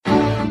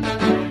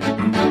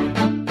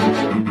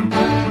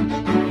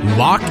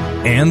Lock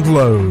and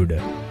load.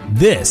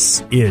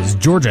 This is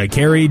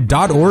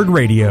GeorgiaCarry.org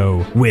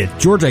Radio with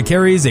Georgia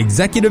Carry's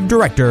Executive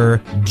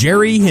Director,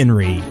 Jerry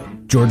Henry.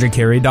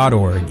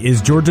 GeorgiaCarry.org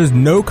is Georgia's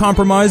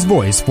no-compromise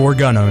voice for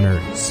gun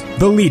owners,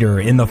 the leader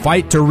in the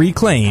fight to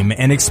reclaim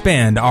and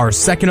expand our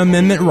Second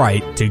Amendment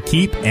right to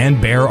keep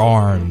and bear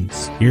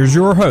arms. Here's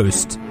your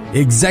host,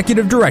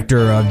 Executive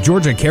Director of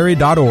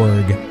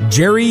GeorgiaCarry.org,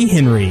 Jerry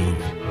Henry.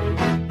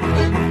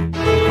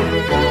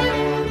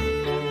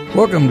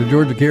 Welcome to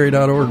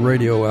GeorgiaCarry.org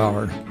Radio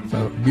Hour. It's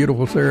a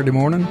beautiful Saturday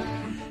morning,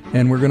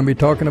 and we're going to be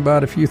talking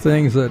about a few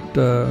things that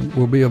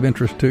will be of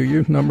interest to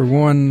you. Number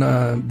one,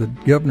 the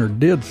governor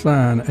did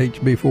sign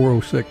HB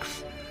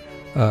 406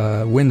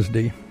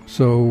 Wednesday,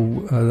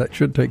 so that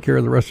should take care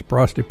of the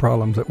reciprocity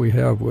problems that we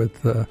have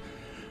with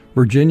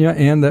Virginia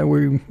and that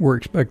we were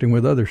expecting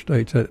with other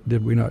states.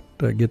 Did we not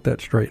get that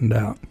straightened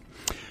out?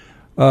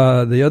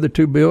 The other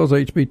two bills,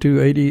 HB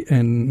 280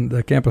 and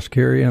the campus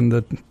carry and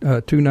the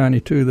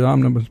 292, the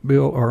omnibus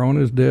bill, are on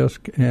his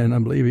desk, and I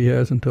believe he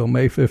has until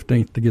May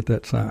 15th to get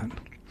that signed.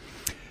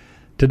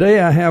 Today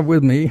I have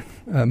with me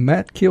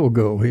Matt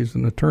Kilgo. He's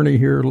an attorney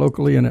here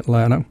locally in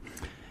Atlanta,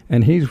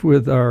 and he's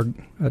with our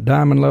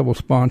diamond level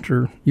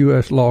sponsor,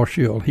 U.S. Law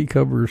Shield. He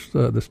covers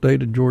the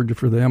state of Georgia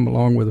for them,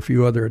 along with a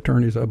few other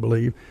attorneys, I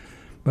believe.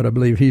 But I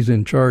believe he's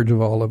in charge of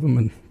all of them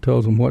and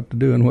tells them what to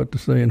do and what to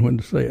say and when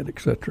to say it,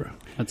 etc.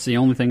 That's the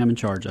only thing I'm in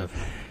charge of.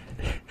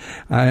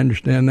 I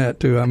understand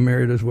that too. I'm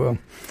married as well.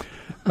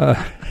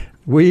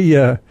 We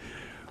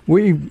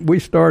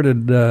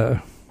started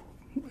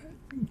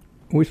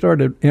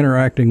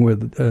interacting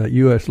with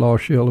U.S. Law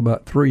Shield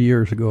about 3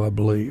 years ago, I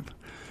believe.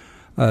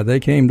 They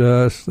came to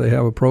us. They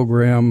have a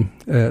program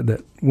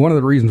that one of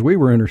the reasons we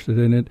were interested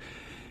in it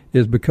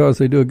is because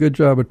they do a good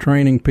job of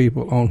training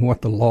people on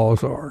what the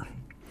laws are.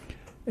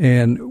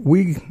 And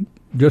we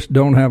just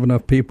don't have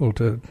enough people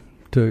to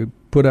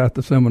put out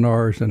the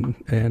seminars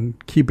and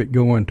keep it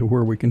going to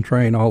where we can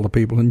train all the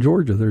people in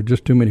Georgia. There are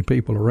just too many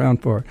people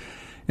around for it.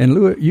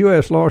 And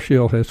U.S. Law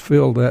Shield has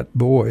filled that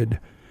void,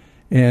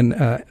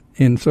 and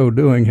in so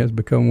doing has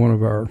become one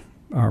of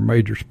our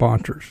major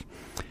sponsors.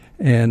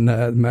 And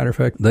as a matter of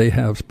fact, they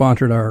have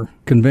sponsored our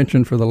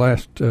convention for the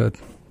last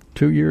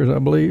 2 years, I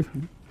believe.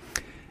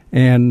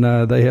 And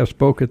they have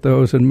spoke at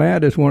those. And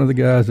Matt is one of the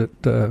guys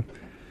that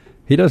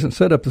he doesn't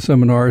set up the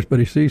seminars, but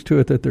he sees to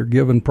it that they're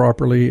given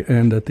properly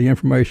and that the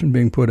information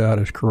being put out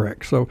is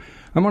correct. So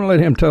I'm going to let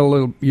him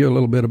tell you a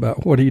little bit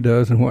about what he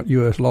does and what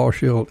U.S. Law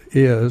Shield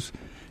is.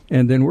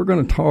 And then we're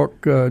going to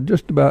talk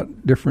just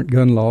about different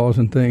gun laws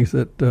and things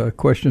that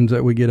questions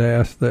that we get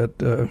asked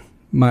that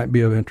might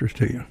be of interest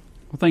to you.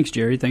 Well, thanks,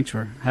 Jerry. Thanks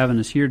for having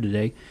us here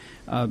today.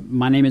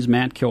 My name is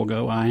Matt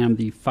Kilgo. I am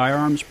the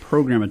firearms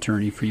program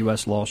attorney for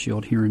U.S. Law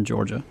Shield here in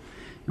Georgia.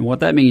 And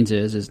what that means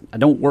is I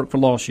don't work for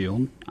Law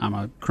Shield. I'm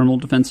a criminal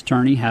defense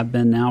attorney, have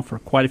been now for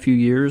quite a few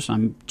years.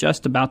 I'm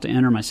just about to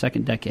enter my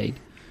second decade,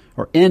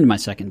 or end my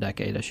second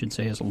decade, I should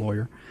say, as a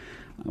lawyer.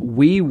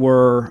 We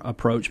were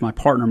approached, my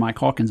partner Mike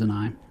Hawkins and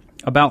I,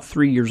 about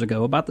 3 years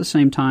ago, about the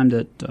same time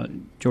that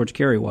George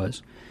Carey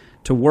was,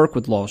 to work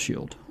with Law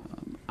Shield.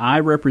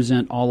 I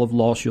represent all of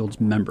Law Shield's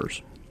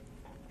members.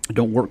 I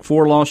don't work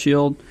for Law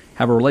Shield,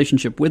 have a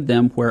relationship with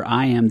them where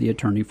I am the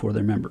attorney for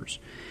their members.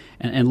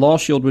 And Law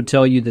Shield would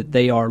tell you that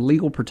they are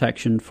legal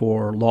protection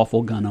for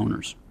lawful gun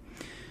owners.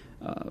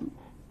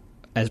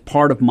 As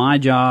part of my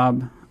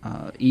job,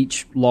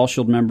 each Law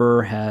Shield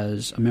member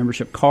has a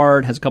membership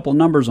card, has a couple of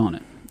numbers on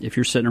it. If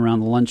you're sitting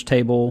around the lunch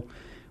table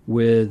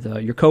with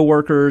your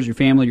coworkers, your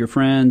family, your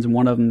friends, and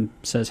one of them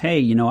says,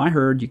 "Hey, I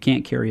heard you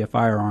can't carry a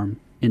firearm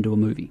into a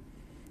movie,"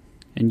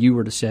 and you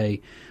were to say,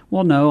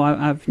 "Well, no,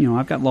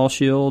 I've got Law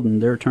Shield, and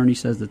their attorney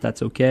says that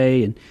that's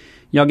okay," and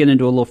y'all get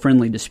into a little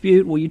friendly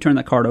dispute. Well, you turn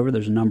that card over.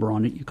 There's a number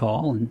on it. You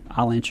call, and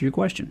I'll answer your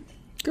question.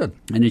 Good.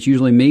 And it's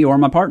usually me or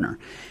my partner.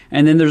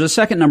 And then there's a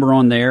second number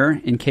on there.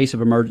 In case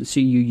of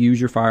emergency, you use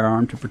your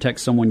firearm to protect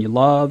someone you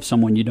love,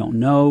 someone you don't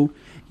know.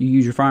 You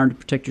use your firearm to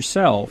protect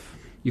yourself.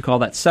 You call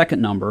that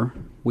second number.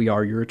 We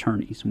are your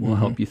attorneys, and we'll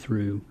help you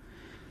through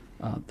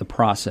the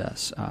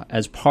process.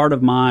 As part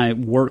of my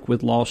work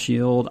with Law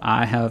Shield,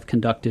 I have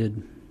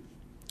conducted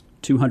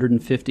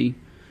 250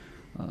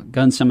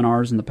 gun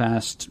seminars in the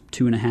past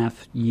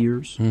 2.5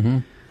 years.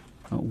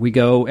 We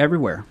go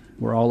everywhere.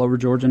 We're all over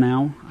Georgia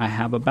now. I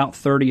have about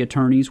 30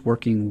 attorneys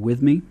working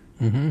with me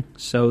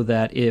so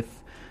that if,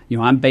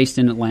 I'm based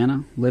in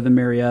Atlanta, live in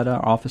Marietta,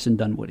 our office in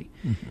Dunwoody.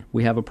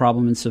 We have a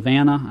problem in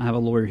Savannah. I have a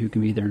lawyer who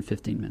can be there in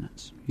 15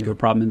 minutes. You have a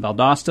problem in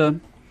Valdosta,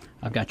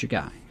 I've got your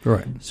guy.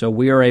 Right. So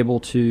we are able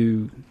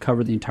to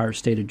cover the entire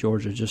state of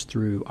Georgia just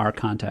through our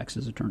contacts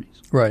as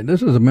attorneys. Right.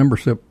 This is a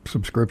membership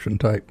subscription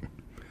type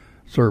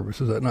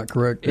service. Is that not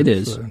correct? It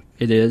is.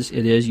 It is.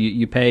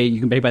 You pay. You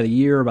can pay by the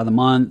year or by the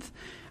month.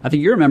 I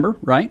think you're a member,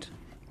 right?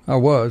 I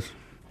was.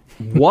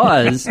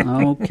 Was?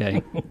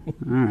 Okay. All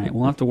right.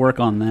 We'll have to work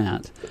on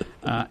that.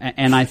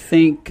 And I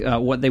think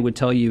what they would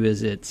tell you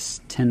is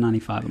it's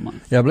 $10.95 a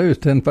month. Yeah, I believe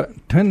it's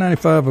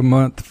 $10.95 a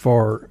month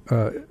for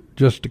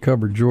just to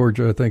cover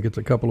Georgia. I think it's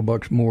a couple of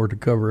bucks more to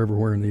cover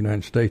everywhere in the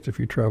United States if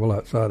you travel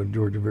outside of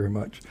Georgia very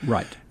much.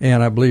 Right.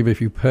 And I believe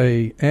if you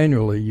pay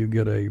annually, you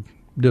get a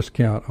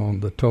discount on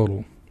the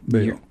total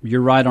bill.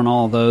 You're right on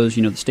all of those.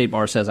 The State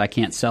Bar says I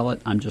can't sell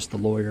it. I'm just the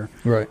lawyer.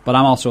 Right. But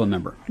I'm also a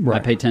member.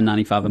 Right. I pay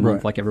 $10.95 a month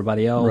Right. like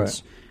everybody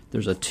else. Right.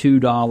 There's a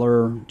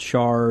 $2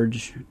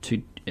 charge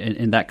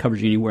and that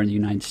covers you anywhere in the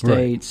United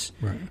States.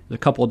 Right. There's a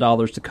couple of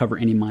dollars to cover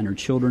any minor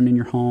children in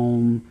your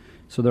home.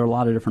 So there are a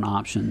lot of different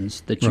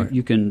options that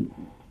you can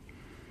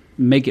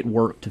make it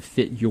work to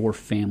fit your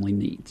family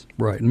needs.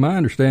 Right. And my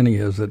understanding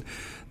is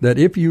that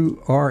if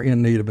you are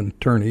in need of an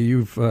attorney,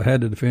 you've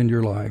had to defend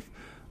your life,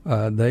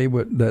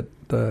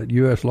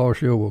 U.S. Law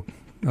Shield will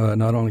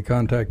not only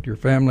contact your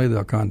family,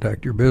 they'll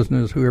contact your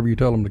business. Whoever you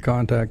tell them to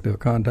contact, they'll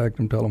contact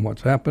them, tell them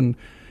what's happened,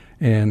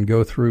 and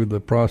go through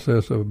the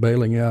process of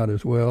bailing out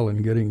as well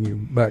and getting you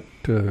back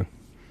to...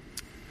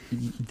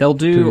 They'll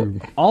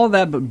do all of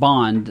that but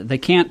bond. They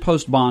can't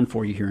post bond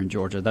for you here in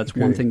Georgia. That's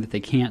one thing that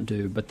they can't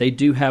do. But they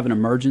do have an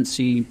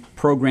emergency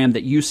program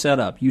that you set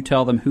up. You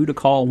tell them who to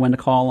call, when to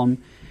call them.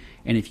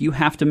 And if you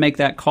have to make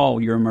that call,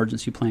 your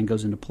emergency plan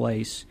goes into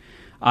place.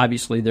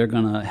 Obviously, they're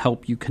going to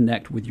help you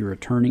connect with your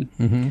attorney.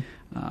 Mm-hmm.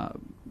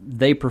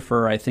 They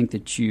prefer, I think,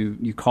 that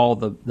you call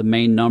the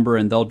main number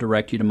and they'll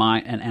direct you to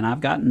mine. And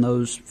I've gotten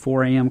those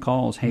 4 a.m.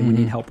 calls, hey, we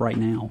need help right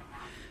now.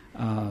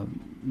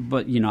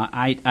 But,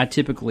 I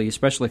typically,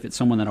 especially if it's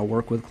someone that I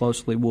work with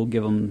closely, will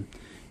give them,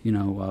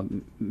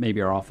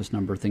 maybe our office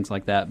number, things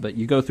like that. But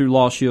you go through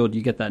Law Shield,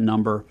 you get that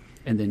number,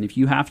 and then if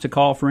you have to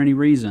call for any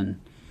reason,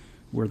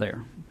 we're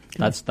there.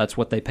 Okay. That's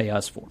what they pay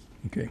us for.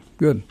 Okay,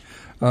 good.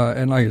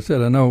 And like I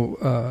said, I know,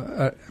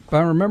 if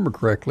I remember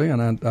correctly,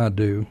 and I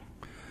do,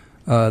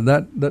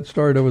 that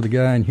started over the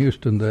guy in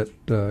Houston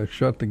that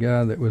shot the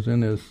guy that was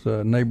in his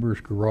neighbor's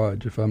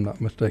garage, if I'm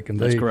not mistaken.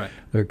 That's correct.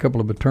 There are a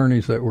couple of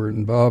attorneys that were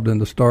involved in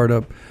the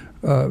startup,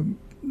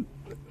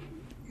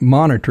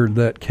 monitored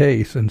that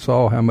case and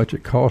saw how much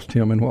it cost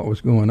him and what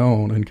was going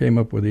on, and came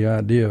up with the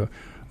idea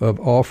of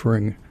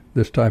offering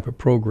this type of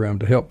program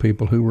to help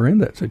people who were in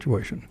that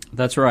situation.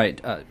 That's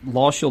right.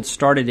 Law Shield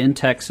started in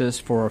Texas.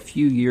 For a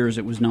few years,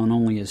 it was known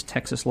only as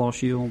Texas Law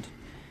Shield.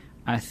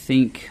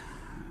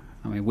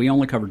 We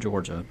only cover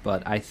Georgia,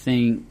 but I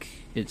think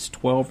it's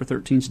 12 or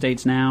 13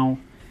 states now.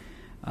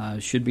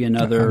 Should be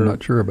another... I'm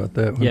not sure about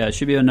that one. Yeah, it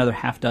should be another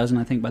half dozen,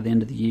 I think, by the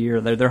end of the year.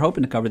 They're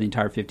hoping to cover the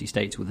entire 50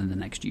 states within the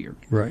next year.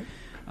 Right.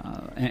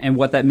 And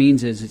what that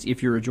means is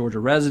if you're a Georgia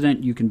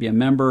resident, you can be a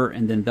member,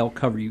 and then they'll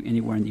cover you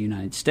anywhere in the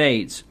United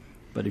States.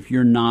 But if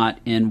you're not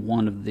in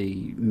one of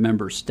the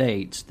member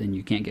states, then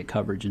you can't get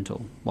coverage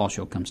until Law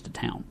Shield comes to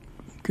town.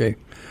 Okay.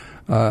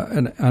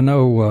 And I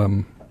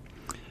know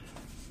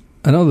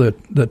that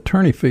the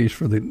attorney fees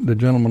for the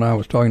gentleman I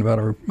was talking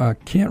about, I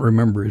can't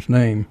remember his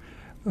name,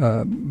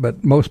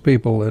 but most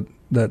people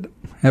that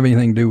have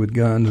anything to do with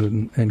guns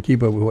and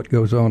keep up with what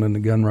goes on in the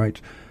gun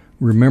rights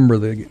remember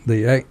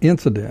the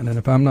incident. And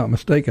if I'm not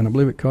mistaken, I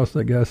believe it cost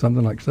that guy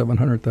something like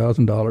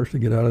 $700,000 to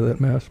get out of that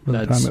mess by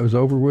the time it was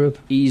over with.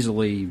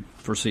 Easily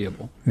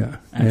foreseeable. Yeah,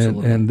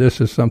 absolutely. And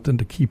this is something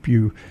to keep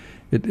you.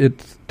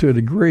 It's to a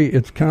degree,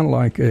 it's kind of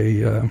like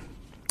a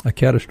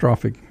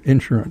catastrophic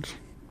insurance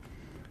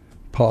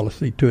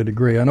policy to a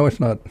degree. I know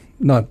it's not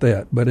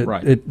that, but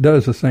it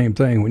does the same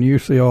thing. When you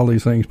see all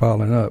these things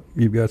piling up,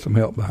 you've got some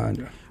help behind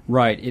you.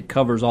 Right. It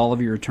covers all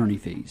of your attorney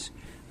fees.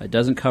 It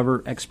doesn't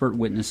cover expert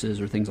witnesses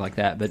or things like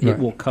that, but it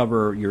will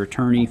cover your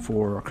attorney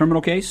for a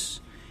criminal case.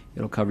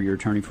 It'll cover your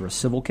attorney for a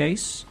civil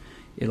case.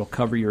 It'll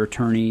cover your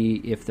attorney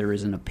if there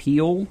is an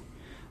appeal.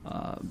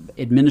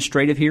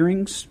 Administrative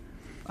hearings.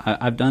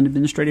 I've done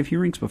administrative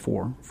hearings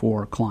before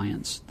for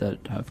clients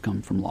that have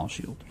come from Law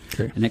Shield.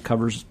 Okay. And it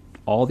covers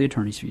all the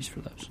attorney's fees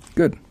for those.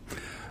 Good.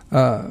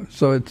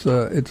 So it's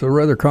a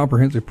rather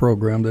comprehensive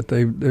program that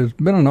there's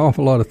been an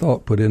awful lot of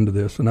thought put into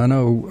this. And I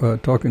know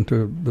talking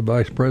to the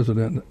vice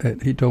president,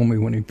 he told me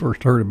when he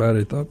first heard about it,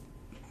 he thought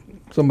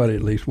somebody,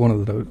 at least one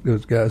of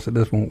those guys, said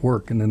this won't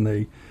work. And then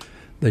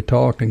they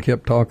talked and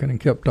kept talking and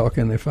kept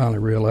talking, and they finally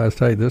realized,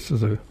 hey, this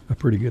is a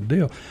pretty good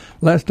deal.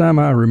 Last time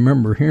I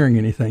remember hearing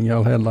anything,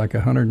 y'all had like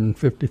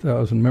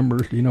 150,000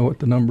 members. Do you know what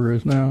the number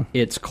is now?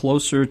 It's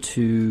closer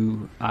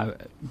to,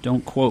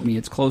 don't quote me,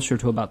 it's closer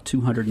to about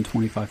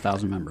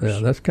 225,000 members.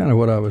 Yeah, that's kind of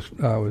what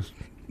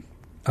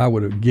I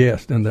would have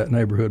guessed in that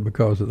neighborhood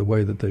because of the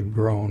way that they've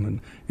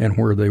grown and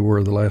where they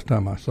were the last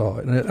time I saw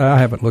it. And I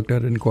haven't looked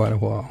at it in quite a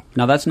while.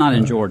 Now, that's not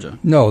in Georgia.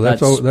 No,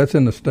 that's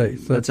in the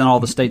states. That's in all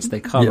the states they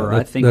cover. Yeah,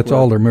 I think that's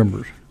all their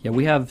members. Yeah,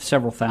 we have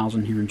several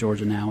thousand here in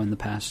Georgia now. In the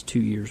past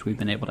 2 years, we've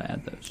been able to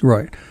add those.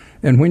 Right.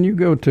 And when you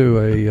go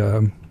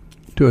to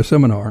a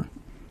seminar,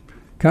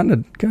 kind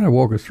of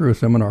walk us through a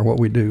seminar, what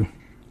we do.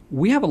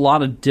 We have a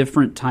lot of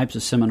different types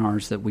of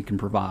seminars that we can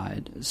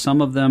provide.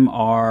 Some of them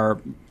are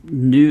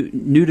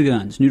new to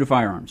guns, new to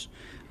firearms.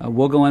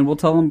 We'll go in, we'll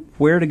tell them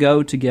where to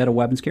go to get a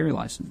weapons carry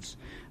license,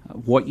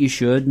 what you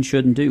should and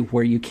shouldn't do,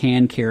 where you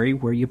can carry,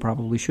 where you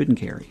probably shouldn't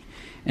carry.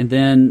 And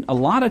then a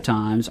lot of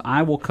times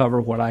I will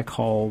cover what I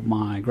call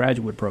my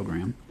graduate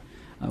program.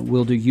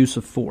 We'll do use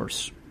of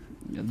force.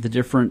 the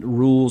different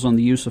rules on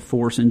the use of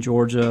force in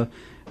Georgia,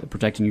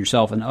 protecting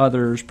yourself and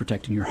others,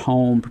 protecting your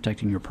home,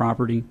 protecting your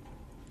property.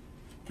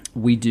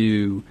 We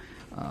do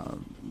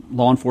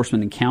law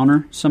enforcement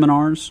encounter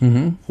seminars.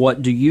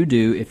 What do you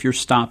do if you're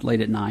stopped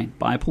late at night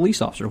by a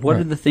police officer? What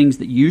are the things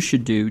that you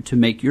should do to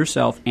make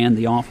yourself and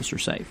the officer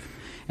safe?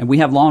 And we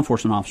have law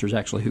enforcement officers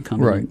actually who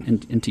come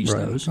in and teach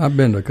those. I've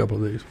been to a couple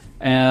of these.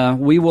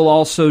 We will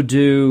also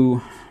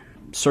do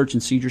search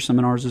and seizure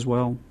seminars as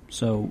well.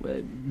 So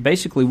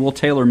basically we'll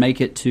tailor make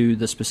it to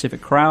the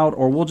specific crowd,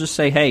 or we'll just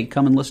say, hey,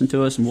 come and listen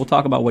to us, and we'll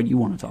talk about what you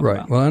want to talk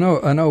about. Well,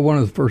 I know one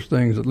of the first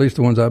things, at least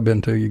the ones I've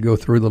been to, you go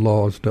through the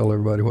laws, tell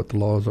everybody what the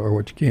laws are,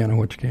 what you can and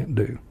what you can't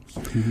do.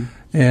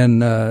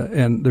 And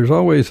there's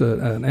always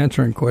an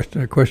answering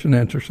question, a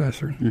question-answer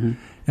session.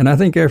 And I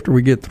think after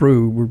we get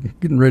through, we're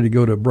getting ready to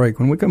go to a break.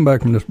 When we come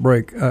back from this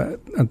break, I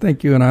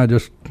think you and I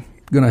just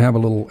going to have a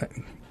little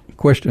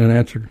question and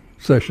answer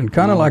session,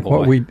 kind of like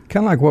what we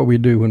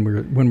do when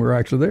we're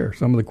actually there.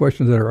 Some of the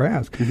questions that are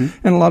asked, and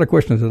a lot of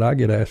questions that I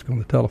get asked on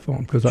the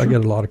telephone, because I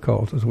get a lot of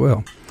calls as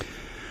well.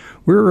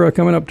 We're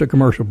coming up to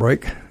commercial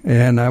break,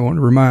 and I want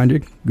to remind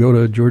you, go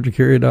to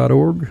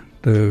georgiacarry.org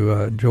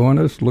to join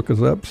us, look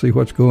us up, see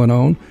what's going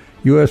on.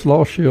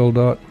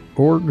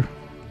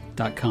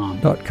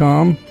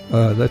 uslawshield.org.com.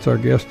 That's our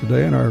guest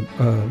today and our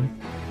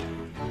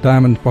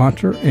diamond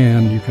sponsor,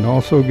 and you can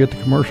also get the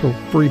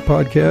commercial-free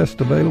podcast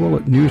available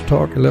at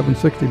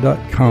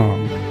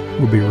newstalk1160.com.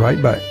 We'll be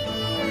right back.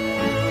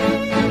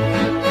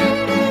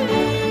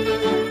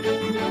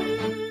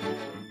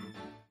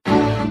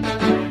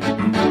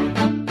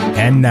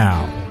 And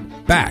now,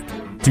 back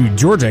to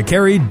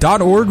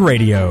GeorgiaCarry.org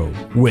Radio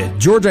with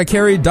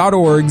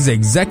GeorgiaCarry.org's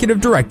Executive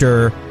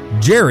Director,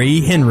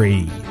 Jerry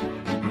Henry.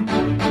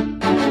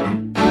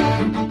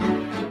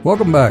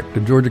 Welcome back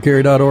to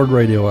GeorgiaCarry.org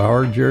Radio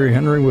Hour. Jerry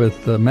Henry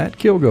with Matt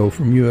Kilgo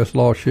from U.S.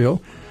 Law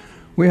Shield.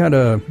 We had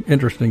an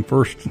interesting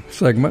first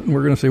segment, and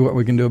we're going to see what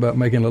we can do about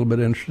making it a little bit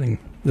interesting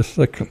this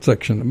second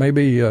section. It may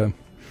be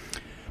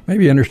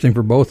interesting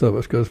for both of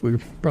us, because we're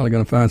probably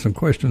going to find some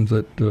questions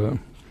that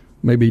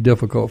may be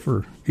difficult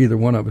for either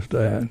one of us to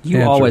answer.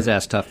 You always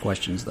ask tough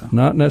questions, though.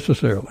 Not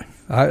necessarily.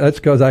 That's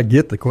because I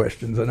get the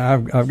questions, and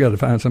I've got to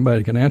find somebody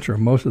who can answer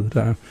them most of the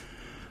time.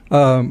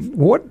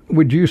 What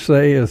would you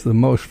say is the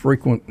most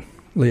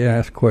frequently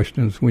asked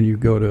questions when you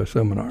go to a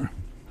seminar?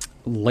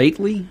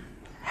 Lately,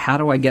 how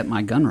do I get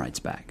my gun rights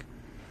back?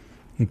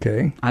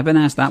 Okay. I've been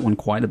asked that one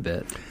quite a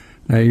bit.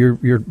 Now,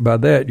 you're by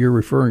that, you're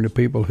referring to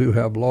people who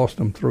have lost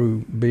them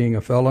through being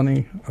a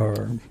felony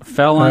or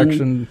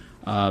action.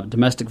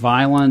 Domestic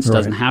violence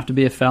doesn't have to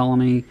be a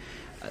felony.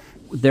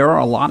 There are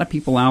a lot of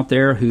people out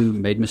there who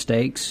made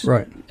mistakes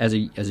as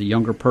a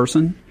younger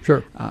person.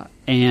 Sure.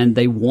 And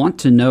they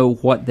want to know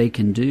what they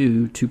can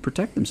do to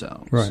protect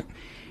themselves. Right.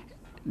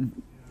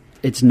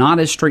 It's not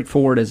as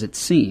straightforward as it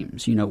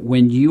seems. You know,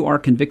 when you are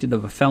convicted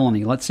of a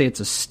felony, let's say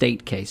it's a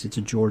state case, it's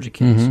a Georgia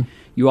case,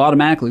 you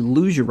automatically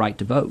lose your right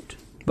to vote.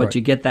 But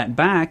you get that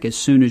back as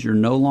soon as you're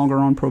no longer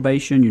on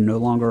probation, you're no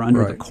longer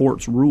under the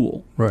court's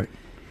rule. Right.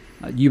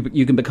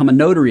 You can become a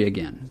notary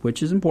again,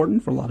 which is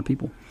important for a lot of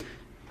people.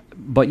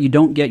 But you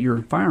don't get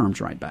your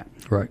firearms right back.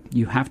 Right.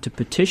 You have to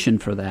petition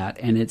for that,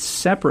 and it's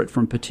separate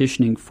from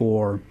petitioning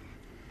for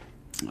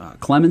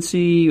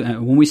clemency.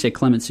 When we say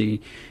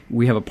clemency,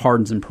 we have a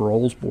pardons and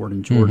paroles board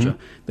in Georgia.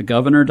 The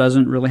governor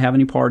doesn't really have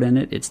any part in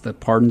it. It's the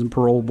pardons and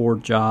parole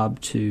board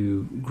job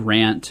to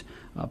grant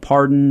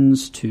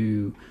pardons,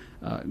 to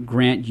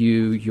grant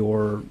you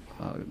your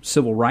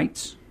civil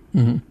rights,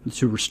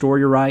 to restore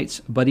your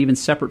rights. But even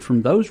separate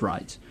from those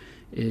rights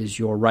is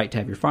your right to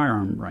have your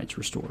firearm rights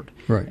restored.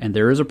 Right. And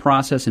there is a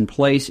process in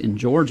place in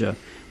Georgia.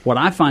 What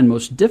I find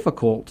most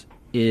difficult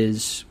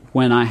is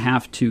when I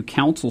have to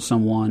counsel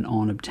someone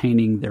on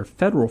obtaining their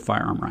federal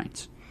firearm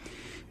rights.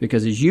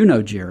 Because as you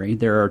know, Jerry,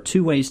 there are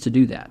two ways to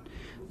do that.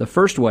 The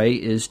first way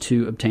is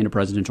to obtain a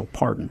presidential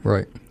pardon.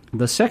 Right.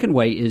 The second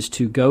way is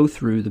to go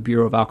through the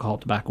Bureau of Alcohol,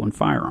 Tobacco, and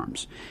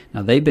Firearms.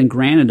 Now, they've been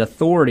granted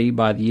authority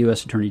by the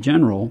U.S. Attorney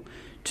General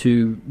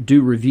to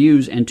do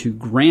reviews and to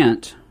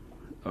grant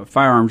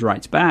firearms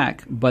rights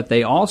back, but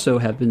they also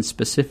have been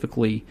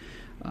specifically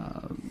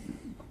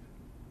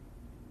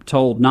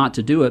told not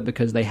to do it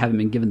because they haven't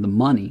been given the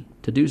money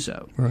to do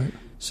so. Right.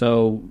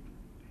 So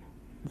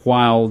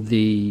while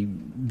the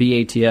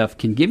BATF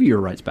can give you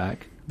your rights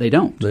back, they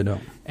don't. They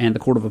don't. And the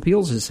Court of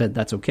Appeals has said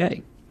that's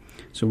okay.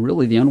 So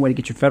really the only way to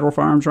get your federal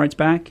firearms rights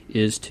back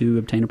is to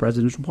obtain a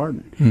presidential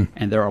pardon.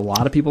 And there are a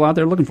lot of people out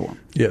there looking for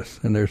them. Yes,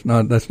 and that's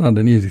not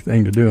an easy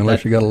thing to do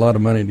unless you got a lot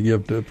of money to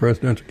give to a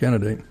presidential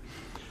candidate.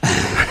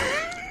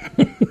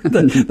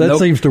 that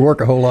seems to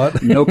work a whole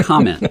lot. No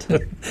comment.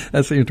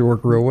 That seems to work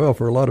real well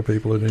for a lot of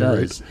people. At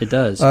any rate. It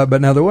does. But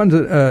now the ones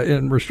that,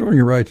 in restoring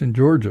your rights in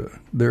Georgia,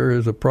 there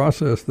is a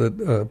process that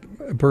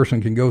a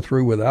person can go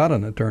through without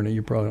an attorney.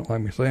 You probably don't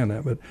like me saying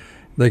that, but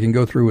they can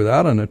go through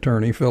without an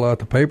attorney, fill out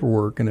the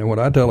paperwork, and then what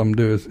I tell them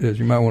to do is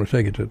you might want to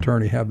take it to an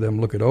attorney, have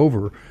them look it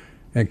over,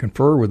 and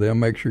confer with them,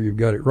 make sure you've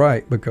got it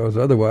right, because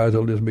otherwise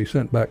it'll just be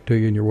sent back to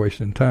you and you're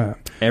wasting time.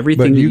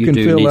 Everything but that you can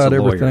do fill needs out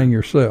a lawyer. everything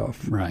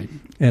yourself, Right,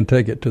 and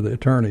take it to the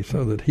attorney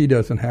so that he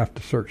doesn't have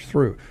to search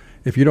through.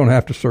 If you don't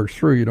have to search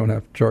through, you don't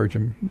have to charge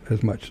him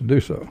as much to do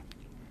so.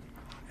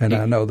 And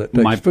I know that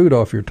takes food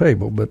off your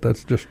table, but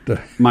that's just...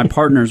 my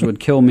partners would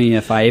kill me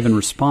if I even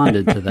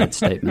responded to that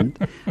statement.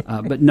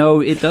 But no,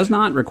 it does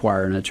not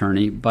require an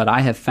attorney, but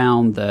I have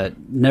found that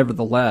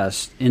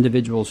nevertheless,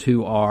 individuals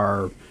who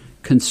are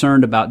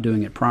concerned about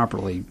doing it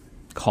properly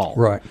call.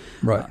 Right.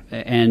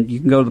 And you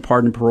can go to the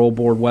Pardon and Parole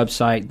Board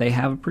website. They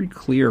have a pretty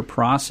clear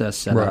process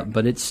set up,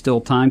 but it's still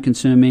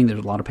time-consuming.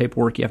 There's a lot of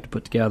paperwork you have to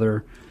put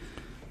together.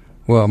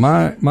 Well,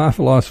 my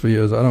philosophy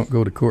is I don't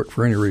go to court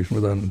for any reason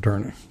without an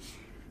attorney.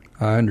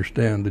 I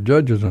understand the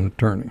judge is an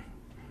attorney,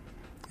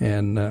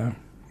 and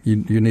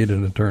you need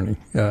an attorney.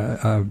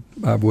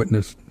 I've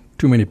witnessed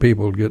too many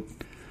people get,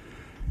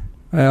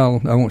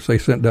 well, I won't say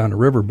sent down the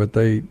river, but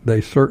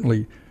they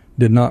certainly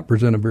did not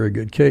present a very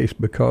good case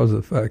because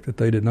of the fact that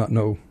they did not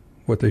know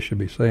what they should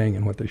be saying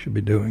and what they should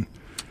be doing.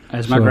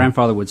 As my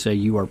grandfather would say,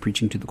 you are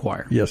preaching to the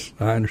choir. Yes,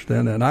 I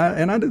understand that,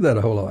 and I do that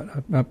a whole lot.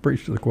 I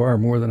preach to the choir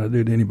more than I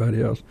do to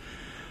anybody else.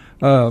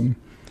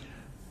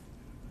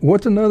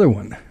 What's another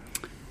one?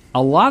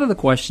 A lot of the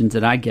questions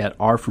that I get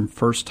are from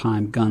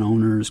first-time gun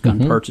owners,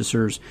 gun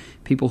purchasers,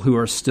 people who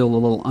are still a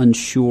little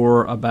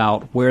unsure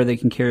about where they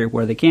can carry,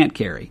 where they can't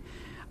carry.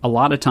 A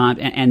lot of times,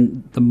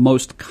 and the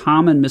most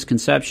common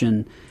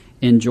misconception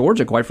in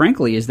Georgia, quite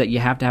frankly, is that you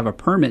have to have a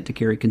permit to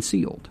carry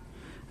concealed.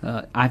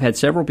 I've had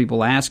several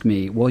people ask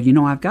me, well,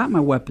 I've got my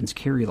weapons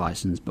carry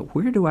license, but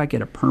where do I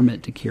get a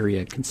permit to carry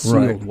a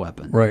concealed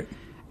weapon? Right.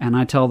 And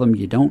I tell them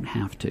you don't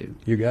have to.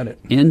 You got it.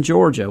 In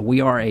Georgia,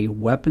 we are a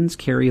weapons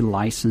carry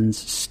license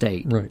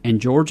state. Right. And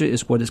Georgia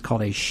is what is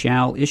called a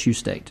shall issue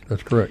state.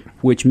 That's correct.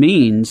 Which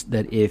means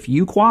that if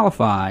you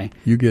qualify,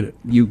 you get it.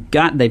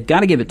 They've got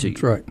to give it to you.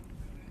 That's right.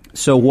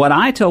 So what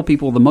I tell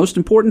people, the most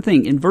important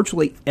thing in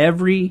virtually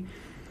every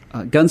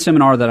gun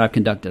seminar that I've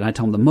conducted, I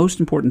tell them the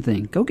most important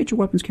thing, go get your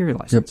weapons carry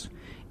license. Yep.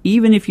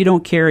 Even if you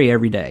don't carry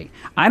every day.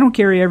 I don't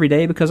carry every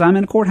day because I'm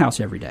in a courthouse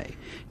every day.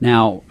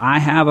 Now, I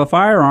have a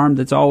firearm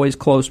that's always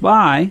close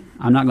by.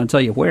 I'm not going to tell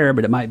you where,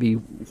 but it might be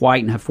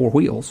white and have 4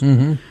 wheels.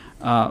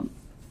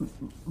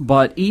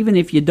 But even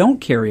if you don't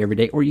carry every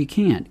day, or you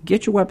can't,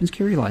 get your weapons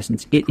carry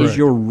license. It is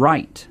your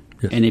right.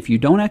 Yes. And if you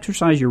don't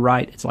exercise your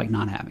right, it's like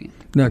not having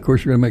it. Now, of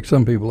course, you're going to make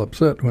some people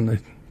upset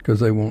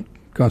because they won't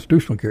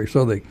constitutional carry.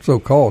 So they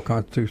so-called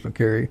constitutional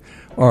carry,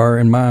 or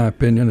in my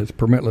opinion, it's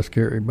permitless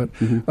carry. But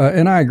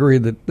and I agree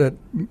that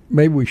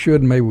maybe we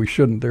should, maybe we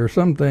shouldn't. There are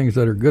some things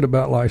that are good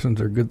about license,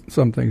 there are good,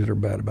 some things that are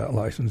bad about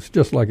license,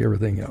 just like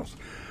everything else.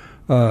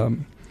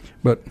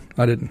 But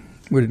we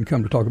didn't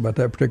come to talk about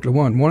that particular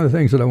one. One of the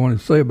things that I wanted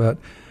to say about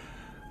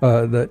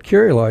that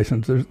carry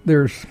license,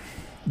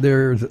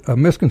 there's a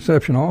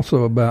misconception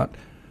also about,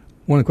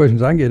 one of the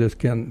questions I get is,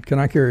 can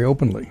I carry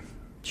openly?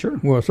 Sure.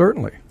 Well,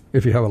 certainly,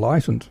 if you have a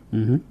license.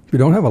 If you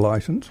don't have a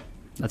license,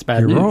 that's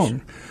bad news. You're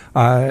Wrong.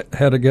 I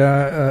had a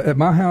guy at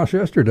my house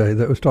yesterday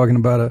that was talking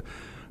about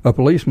a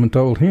policeman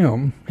told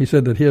him, he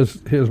said that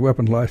his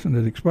weapons license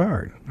had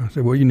expired. I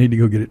said, well, you need to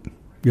go get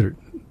it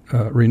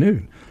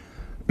renewed.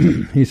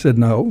 He said,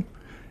 no.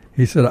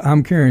 He said,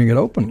 I'm carrying it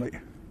openly.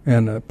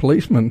 And a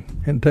policeman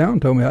in town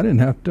told me I didn't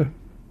have to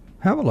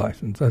have a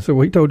license. I said,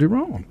 well, he told you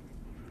wrong.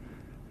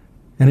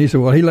 And he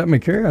said, well, he let me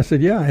carry. I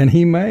said, yeah, and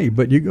he may,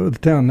 but you go to the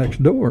town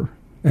next door,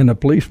 and the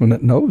policeman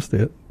that knows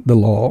the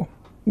law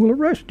will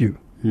arrest you.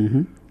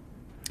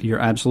 You're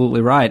absolutely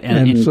right.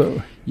 And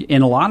so,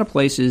 in a lot of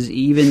places,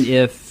 even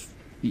if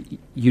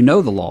you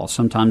know the law,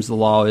 sometimes the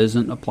law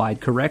isn't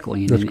applied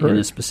correctly in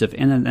a specific,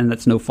 and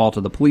that's no fault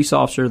of the police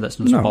officer. That's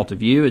no fault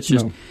of you. It's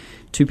just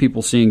two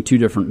people seeing two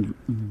different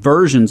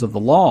versions of the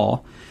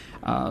law.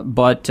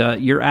 But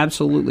you're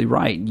absolutely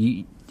right.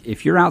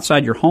 If you're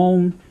outside your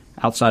home,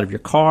 outside of your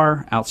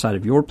car, outside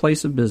of your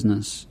place of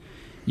business,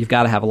 you've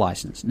got to have a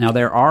license. Now,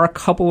 there are a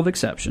couple of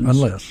exceptions.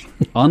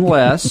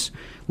 Unless,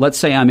 let's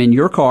say I'm in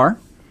your car.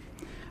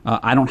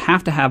 I don't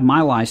have to have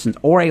my license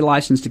or a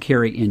license to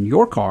carry in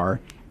your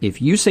car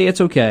if you say it's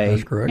okay.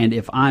 That's correct. And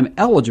if I'm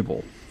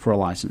eligible for a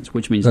license,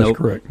 which means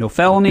no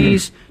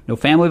felonies, no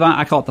family violence.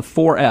 I call it the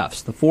 4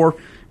 Fs, the 4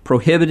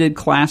 prohibited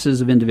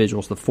classes of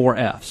individuals, the 4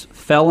 Fs.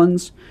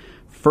 Felons,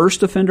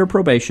 first offender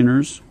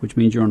probationers, which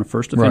means you're on a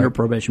first offender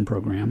probation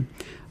program,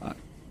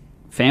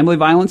 family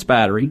violence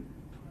battery,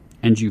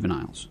 and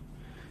juveniles.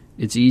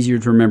 It's easier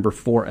to remember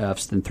 4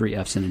 Fs than 3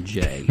 Fs and a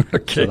J.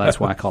 So that's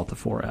why I call it the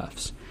 4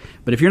 Fs.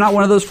 But if you're not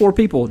one of those 4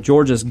 people,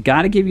 Georgia's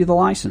got to give you the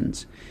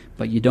license,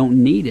 but you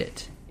don't need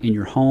it in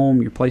your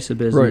home, your place of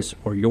business,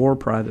 or your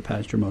private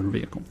passenger motor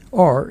vehicle.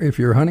 Or if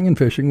you're hunting and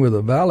fishing with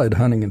a valid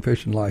hunting and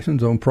fishing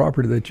license on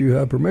property that you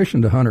have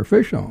permission to hunt or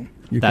fish on,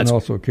 you can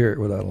also carry it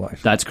without a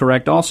license. That's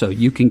correct also.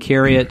 You can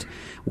carry it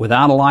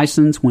without a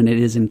license when it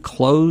is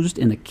enclosed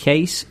in a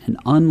case and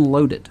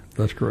unloaded.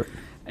 That's correct.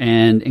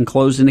 And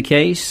enclosed in a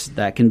case,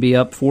 that can be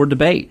up for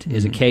debate.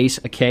 Is a case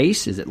a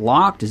case? Is it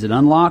locked? Is it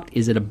unlocked?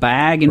 Is it a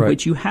bag in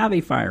which you have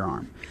a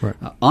firearm? Right.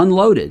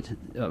 Unloaded.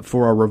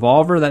 For a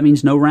revolver, that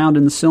means no round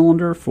in the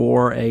cylinder.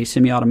 For a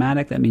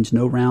semi-automatic, that means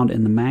no round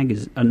in the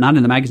magazine. Not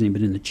in the magazine,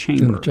 but in the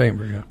chamber. In the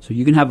chamber, yeah. So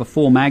you can have a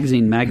full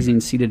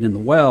magazine seated in the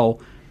well,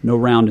 no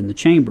round in the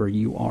chamber.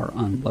 You are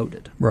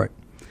unloaded. Right.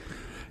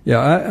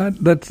 Yeah,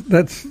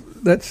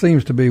 that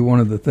seems to be one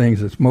of the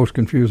things that's most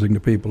confusing to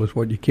people is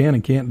what you can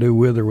and can't do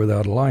with or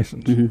without a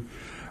license.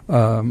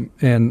 Mm-hmm.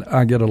 And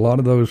I get a lot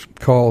of those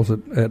calls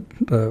at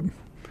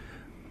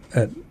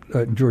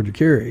Georgia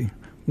Carry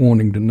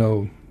wanting to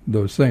know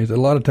those things. A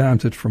lot of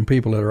times it's from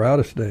people that are out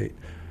of state.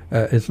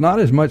 It's not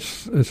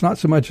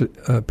so much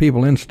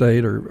people in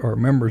state or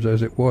members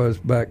as it was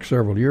back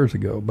several years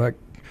ago. Back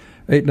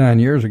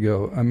 8-9 years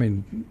ago, I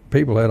mean,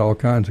 people had all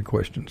kinds of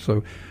questions.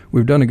 So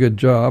we've done a good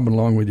job,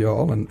 along with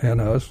y'all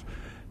and us,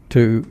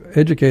 to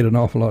educate an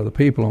awful lot of the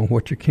people on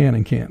what you can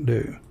and can't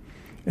do.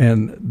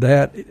 And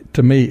that,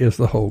 to me, is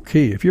the whole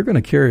key. If you're going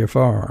to carry a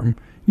firearm,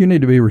 you need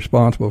to be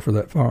responsible for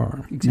that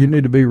firearm. Exactly. You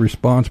need to be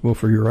responsible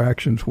for your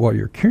actions while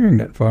you're carrying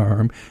that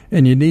firearm,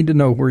 and you need to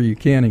know where you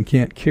can and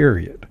can't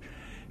carry it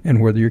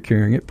and whether you're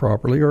carrying it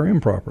properly or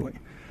improperly.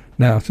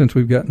 Now, since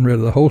we've gotten rid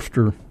of the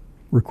holster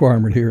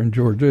requirement here in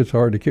Georgia, it's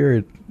hard to carry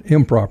it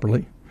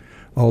improperly,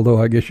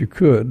 although I guess you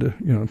could.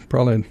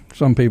 Probably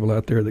some people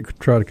out there that could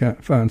try to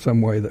find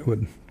some way that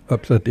would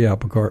upset the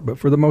apple cart, but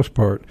for the most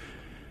part,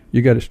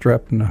 you got it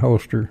strapped in the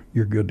holster,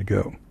 you're good to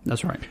go.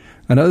 That's right.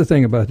 Another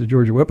thing about the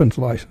Georgia weapons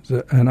license,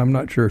 and I'm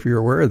not sure if you're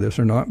aware of this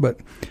or not, but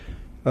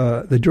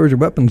the Georgia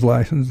weapons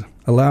license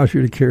allows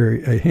you to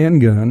carry a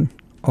handgun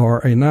or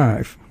a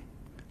knife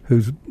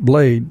whose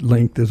blade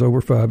length is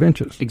over 5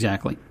 inches.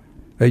 Exactly.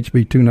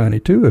 HB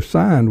 292, if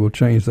signed, will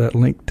change that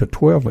length to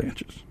 12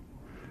 inches.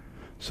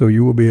 So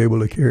you will be able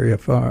to carry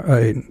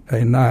a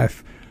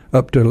knife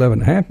up to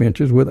 11.5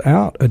 inches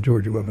without a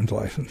Georgia weapons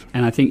license.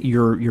 And I think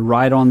you're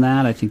right on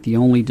that. I think the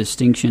only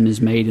distinction is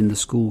made in the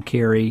school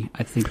carry.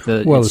 I think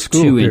it's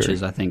 2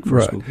 inches, I think,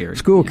 for school carry.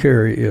 School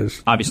carry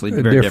is obviously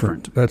very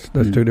different. That's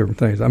two different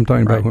things. I'm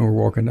talking about when we're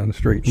walking down the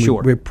street.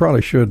 Sure. We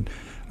probably should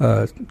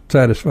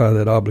satisfy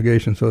that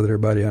obligation so that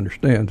everybody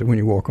understands that when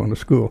you walk on to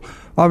school.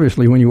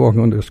 Obviously, when you walk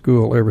onto a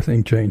school,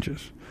 everything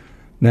changes.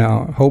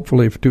 Now,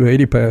 hopefully, if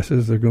 280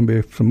 passes, there's going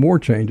to be some more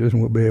changes,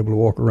 and we'll be able to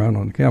walk around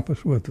on the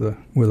campus with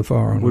a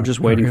firearm. We're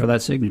just waiting for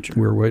that signature.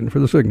 We're waiting for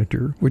the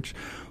signature, which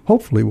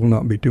hopefully will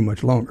not be too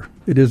much longer.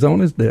 It is on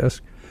his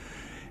desk,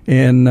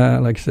 and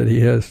like I said,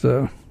 he has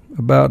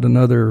about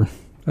another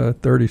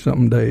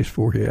 30-something days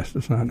before he has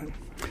to sign it.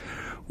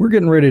 We're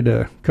getting ready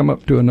to come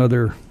up to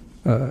another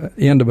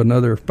end of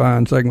another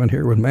fine segment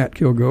here with Matt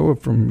Kilgo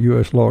from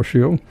U.S. Law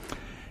Shield,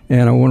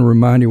 and I want to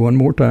remind you one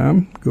more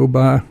time, go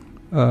by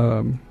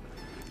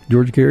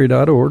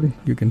GeorgiaCarry.org.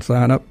 You can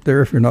sign up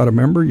there if you're not a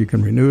member. You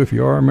can renew if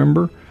you are a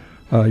member.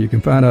 You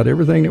can find out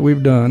everything that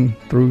we've done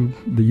through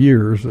the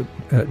years at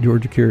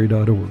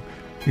GeorgiaCarry.org.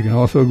 You can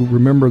also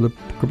remember the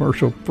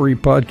commercial-free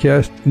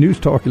podcast,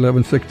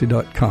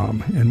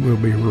 newstalk1160.com, and we'll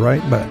be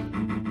right back.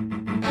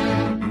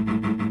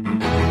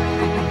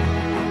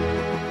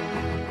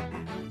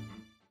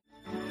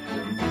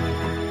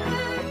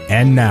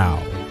 And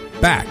now,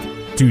 back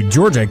to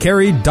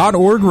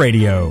GeorgiaCarry.org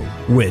Radio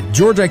with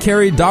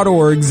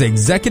GeorgiaCarry.org's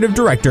Executive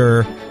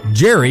Director,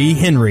 Jerry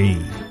Henry.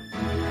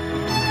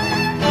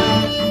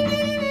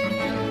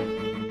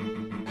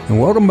 And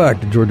welcome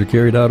back to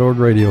GeorgiaCarry.org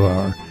Radio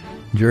Hour.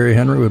 Jerry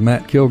Henry with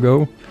Matt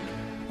Kilgo.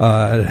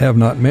 I have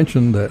not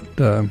mentioned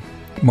that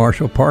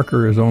Marshall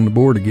Parker is on the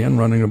board again,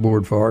 running the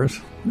board for us.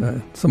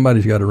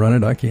 Somebody's got to run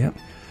it. I can't.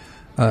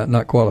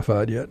 Not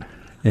qualified yet.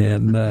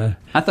 And I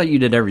thought you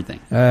did everything.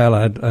 Well,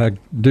 I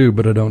do,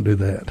 but I don't do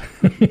that.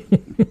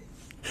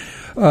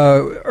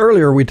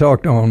 Earlier we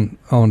talked on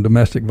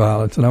domestic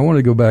violence, and I want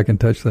to go back and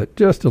touch that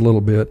just a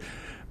little bit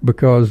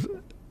because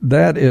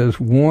that is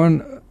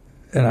one,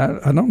 and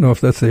I don't know if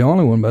that's the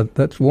only one, but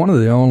that's one of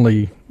the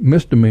only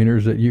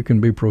misdemeanors that you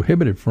can be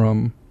prohibited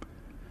from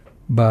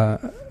by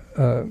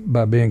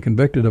being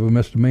convicted of a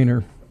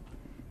misdemeanor.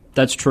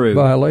 That's true.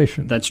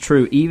 Violation. That's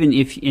true. Even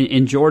if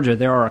in Georgia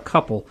there are a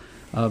couple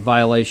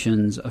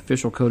violations.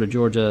 Official Code of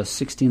Georgia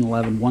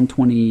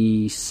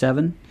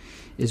 1611-127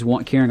 is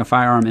carrying a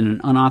firearm in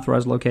an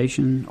unauthorized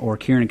location, or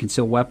carrying a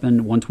concealed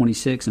weapon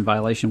 126 in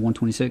violation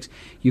 126.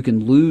 You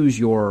can lose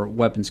your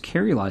weapons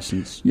carry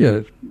license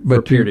for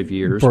a period of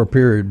years. For a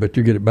period, but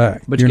you get it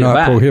back. But you're you get not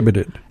it back.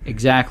 Prohibited.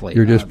 Exactly.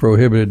 You're just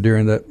prohibited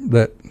during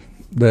that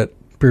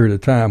period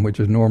of time,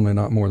 which is normally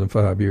not more than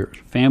 5 years.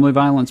 Family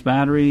violence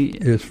battery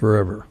is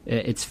forever.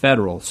 It's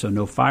federal, so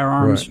no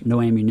firearms, right.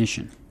 No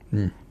ammunition.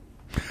 Mm.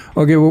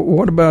 Okay, well,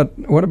 what about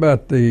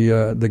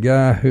the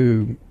guy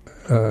who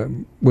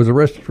was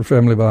arrested for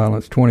family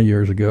violence 20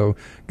 years ago,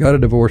 got a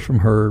divorce from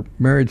her,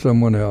 married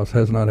someone else,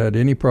 has not had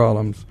any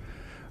problems?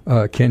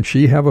 Can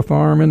she have a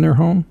firearm in their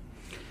home?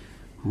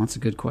 Well, that's a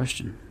good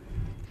question.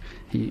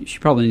 She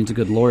probably needs a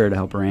good lawyer to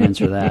help her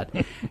answer that.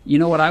 You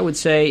know, what I would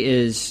say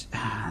is,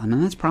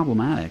 that's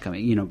problematic. I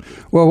mean,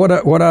 Well,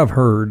 what I've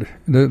heard,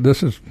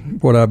 this is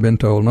what I've been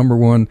told. Number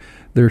one,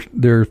 there's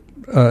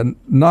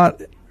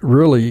not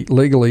really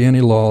legally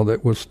any law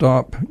that would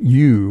stop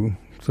you,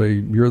 say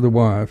you're the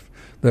wife,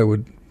 that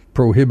would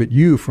prohibit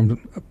you from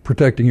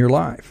protecting your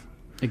life.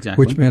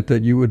 Exactly. Which meant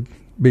that you would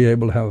be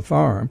able to have a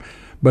firearm.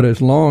 But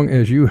as long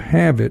as you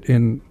have it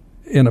in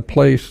a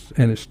place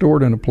and it's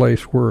stored in a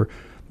place where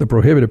the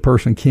prohibited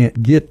person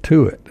can't get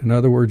to it. In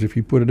other words, if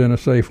you put it in a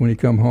safe when you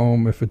come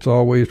home, if it's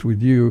always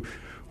with you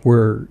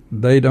where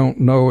they don't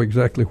know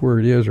exactly where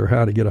it is or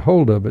how to get a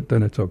hold of it,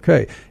 then it's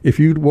okay. If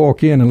you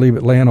walk in and leave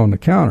it laying on the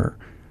counter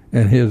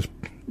and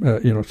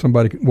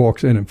somebody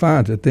walks in and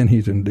finds it, then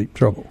he's in deep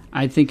trouble.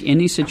 I think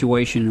any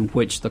situation in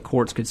which the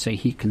courts could say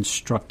he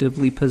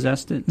constructively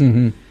possessed it,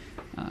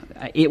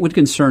 it would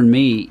concern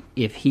me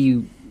if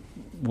he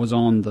was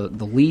on the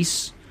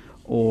lease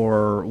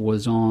or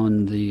was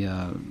on the...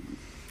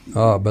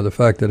 by the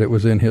fact that it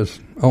was on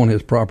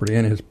his property,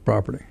 in his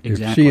property.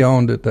 Exactly. If she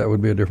owned it, that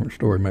would be a different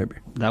story, maybe.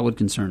 That would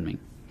concern me.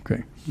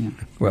 Okay. Yeah.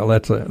 Well,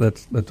 that's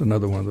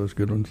another one of those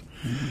good ones.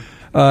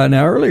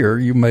 Now, earlier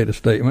you made a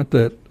statement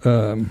that,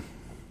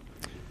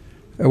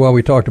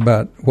 we talked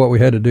about what we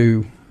had to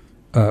do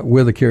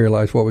with a carry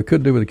license, what we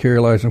could do with a carry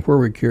license, where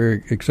we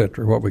carry, et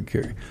cetera, what we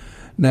carry.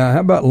 Now, how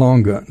about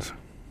long guns?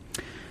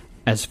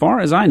 As far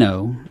as I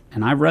know,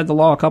 and I've read the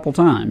law a couple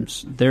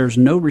times, there's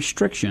no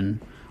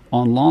restriction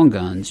on long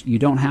guns. You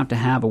don't have to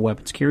have a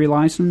weapons carry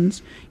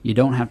license. You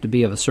don't have to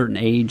be of a certain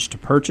age to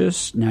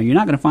purchase. Now, you're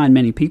not going to find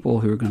many people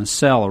who are going to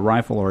sell a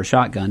rifle or a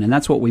shotgun, and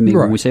that's what we mean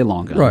when we say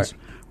long guns. Right.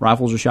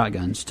 Rifles or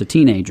shotguns to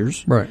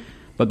teenagers. Right.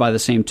 But by the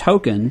same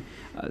token,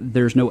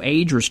 there's no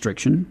age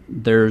restriction.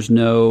 There's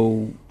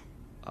no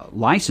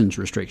license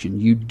restriction.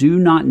 You do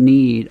not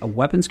need a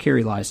weapons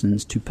carry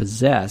license to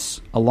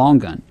possess a long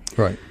gun.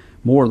 Right.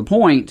 More to the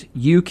point,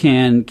 you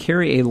can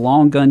carry a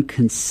long gun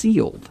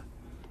concealed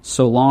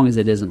so long as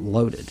it isn't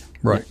loaded.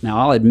 Right. Now,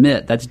 I'll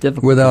admit that's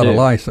difficult without to do. a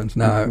license.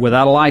 Now,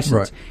 without a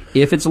license. Right.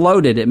 If it's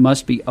loaded, it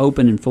must be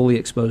open and fully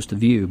exposed to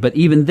view. But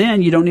even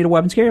then, you don't need a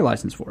weapons carry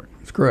license for it.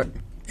 That's correct.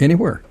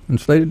 Anywhere in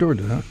the state of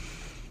Georgia, huh?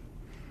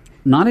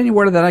 Not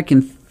anywhere that I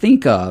can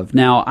think of.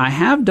 Now, I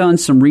have done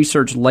some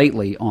research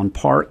lately on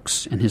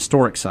parks and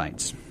historic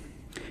sites.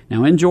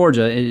 Now, in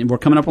Georgia, we're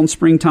coming up on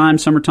springtime,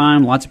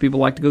 summertime. Lots of people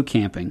like to go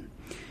camping.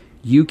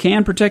 You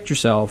can protect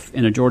yourself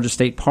in a Georgia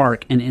state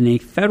park and in a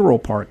federal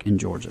park in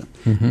Georgia.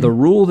 Mm-hmm. The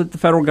rule that the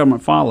federal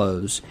government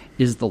follows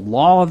is the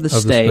law of the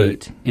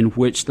state in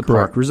which the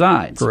park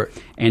resides.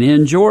 Correct. And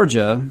in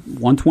Georgia,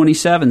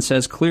 127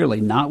 says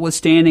clearly,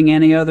 notwithstanding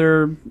any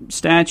other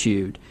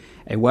statute,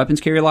 a weapons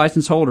carry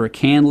license holder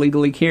can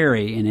legally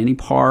carry in any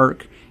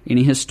park,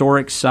 any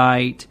historic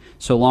site,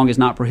 so long as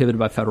not prohibited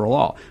by federal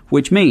law,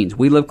 which means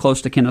we live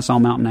close to Kennesaw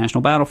Mountain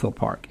National Battlefield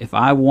Park. If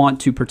I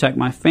want to protect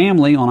my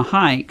family on a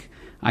hike,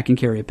 I can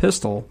carry a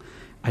pistol.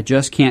 I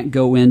just can't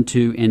go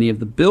into any of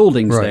the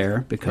buildings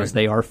there because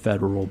they are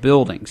federal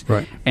buildings.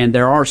 Right. And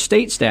there are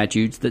state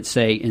statutes that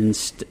say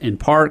in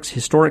parks,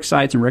 historic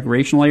sites, and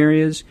recreational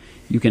areas,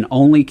 you can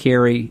only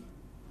carry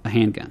a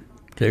handgun.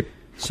 Okay.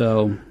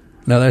 So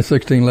now that's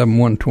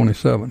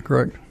 1611-127,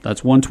 correct?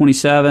 That's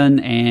 127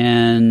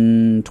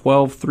 and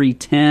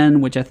 12310,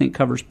 which I think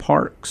covers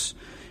parks.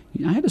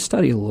 I had to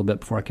study a little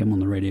bit before I came on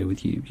the radio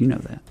with you. You know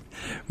that.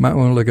 Might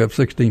want to look up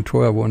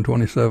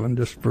 1612-127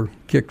 just for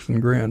kicks and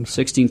grins.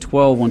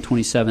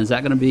 1612-127. Is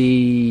that going to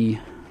be?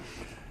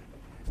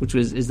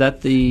 Is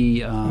that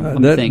the? Let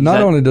me think.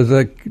 Not only does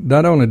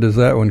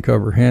that one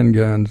cover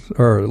handguns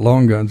or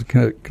long guns,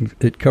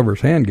 it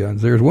covers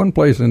handguns. There's one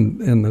place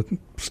in the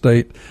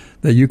state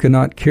that you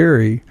cannot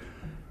carry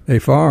a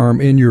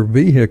firearm in your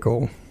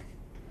vehicle.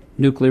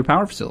 Nuclear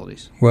power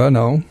facilities. Well,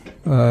 no,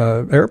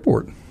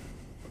 airport.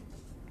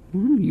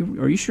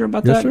 Are you sure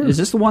about Yes, that? Sir. Is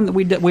this the one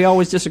that we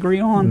always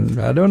disagree on?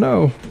 I don't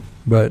know,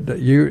 but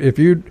if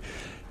you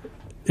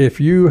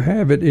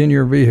have it in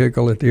your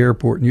vehicle at the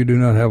airport and you do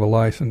not have a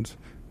license,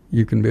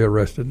 you can be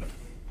arrested.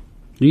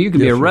 You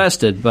can be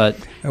arrested, but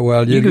you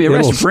can be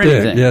arrested for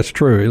anything. Yeah, it's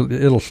true.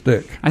 It'll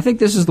stick. I think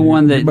this is the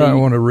one that... You might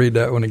want to read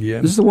that one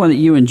again. This is the one that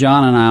you and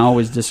John and I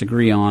always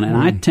disagree on, and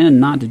I tend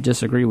not to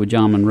disagree with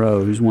John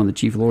Monroe, who's one of the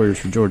chief lawyers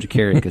for Georgia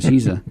Carry, because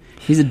he's a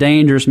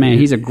dangerous man.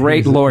 He's a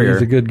great lawyer.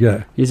 He's a good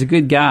guy. He's a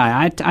good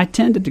guy. I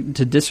tend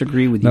to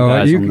disagree with you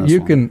guys on this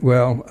one.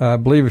 Well, I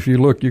believe if you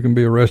look, you can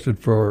be arrested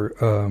for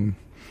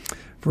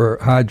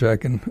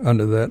hijacking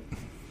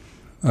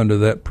under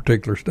that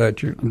particular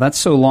statute. That's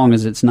so long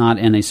as it's not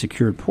in a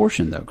secured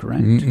portion, though,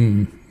 correct?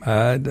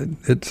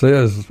 It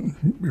says,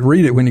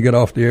 read it when you get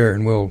off the air,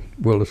 and we'll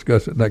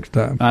discuss it next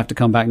time. I have to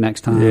come back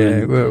next time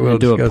we'll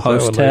do a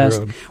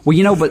post-test.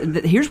 Well,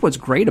 but here's what's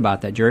great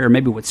about that, Jerry, or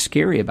maybe what's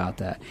scary about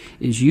that,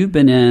 is you've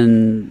been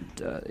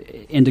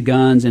into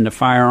guns, into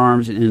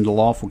firearms, and into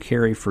lawful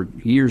carry for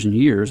years and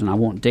years, and I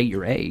won't date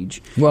your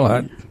age.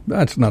 Well,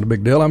 that's not a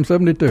big deal. I'm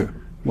 72.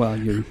 Well,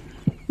 you're...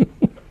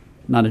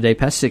 not a day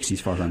past 60 as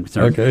far as I'm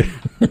concerned. Okay.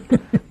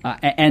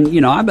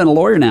 And I've been a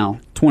lawyer now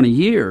 20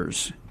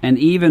 years. And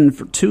even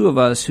for two of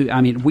us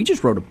we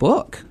just wrote a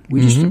book.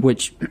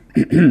 Which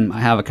I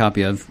have a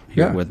copy of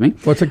here with me.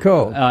 What's it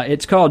called?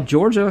 It's called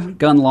Georgia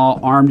Gun Law,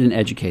 Armed and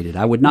Educated.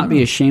 I would not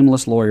be a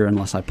shameless lawyer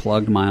unless I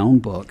plugged my own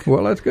book.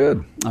 Well, that's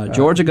good.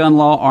 Georgia Gun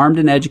Law, Armed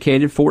and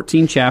Educated,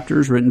 14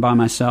 chapters written by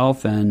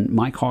myself and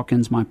Mike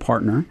Hawkins, my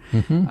partner.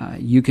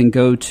 You can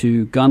go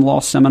to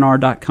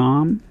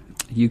gunlawseminar.com.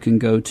 You can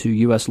go to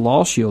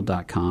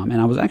uslawshield.com,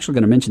 and I was actually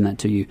going to mention that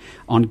to you.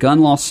 On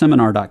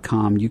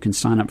gunlawseminar.com, you can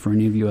sign up for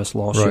any of U.S.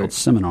 Law Shield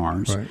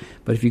seminars. Right.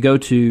 But if you go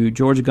to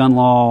Georgia Gun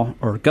Law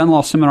or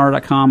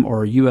gunlawseminar.com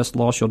or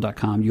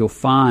uslawshield.com, you'll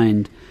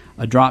find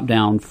a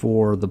drop-down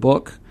for the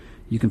book.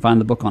 You can find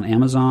the book on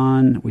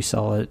Amazon. We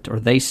sell it, or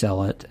they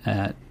sell it,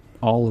 at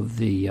all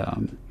the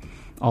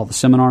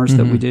seminars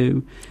that we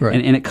do,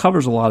 and it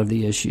covers a lot of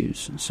the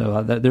issues.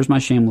 So there's my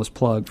shameless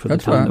plug for the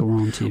time that we're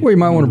on to you. Well, you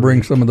might want to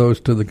bring some of those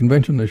to the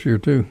convention this year,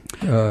 too.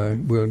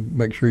 We'll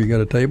make sure you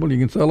got a table. You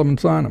can sell them and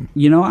sign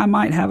them. I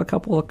might have a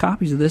couple of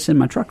copies of this in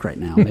my truck right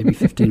now, maybe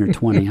 15 or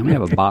 20. I may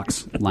have a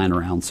box lying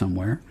around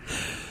somewhere.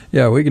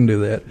 Yeah, we can do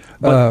that.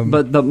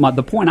 But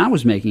the point I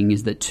was making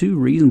is that two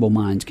reasonable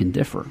minds can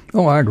differ.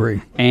 Oh, I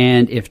agree.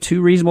 And if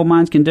two reasonable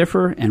minds can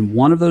differ, and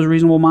one of those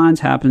reasonable minds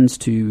happens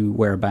to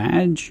wear a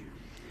badge,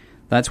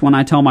 that's when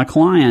I tell my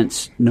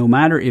clients, no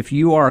matter if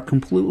you are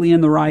completely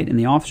in the right and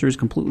the officer is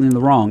completely in the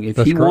wrong, if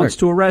he wants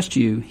to arrest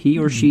you, he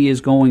or she is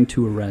going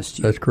to arrest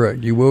you. That's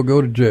correct. You will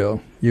go to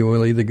jail. You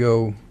will either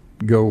go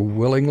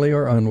willingly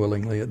or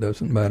unwillingly. It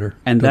doesn't matter.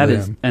 And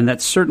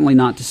that's certainly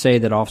not to say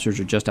that officers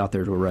are just out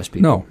there to arrest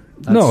people.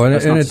 No,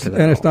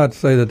 it's not to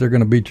say that they're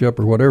going to beat you up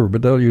or whatever,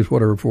 but they'll use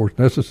whatever force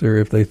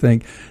necessary if they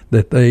think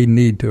that they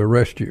need to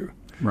arrest you.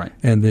 Right.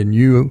 And then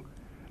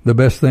the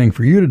best thing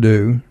for you to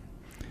do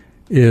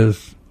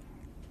is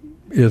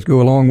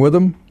go along with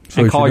them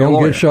so that you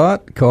don't get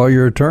shot. Call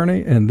your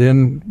attorney, and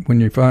then when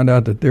you find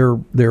out that they're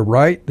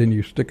right, then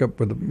you stick up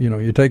with them.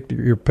 You take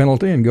your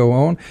penalty and go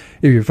on.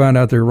 If you find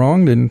out they're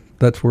wrong, then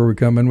that's where we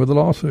come in with the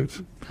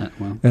lawsuits.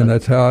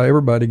 That's how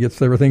everybody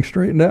gets everything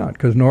straightened out.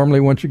 Because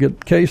normally, once you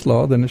get case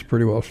law, then it's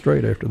pretty well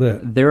straight after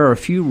that. There are a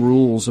few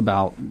rules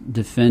about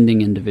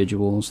defending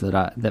individuals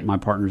that my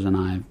partners and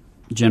I have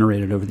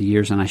generated over the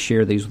years, and I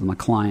share these with my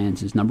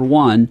clients. Is number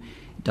one.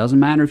 It doesn't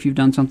matter if you've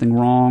done something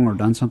wrong or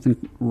done something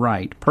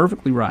right,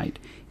 perfectly right.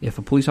 If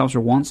a police officer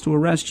wants to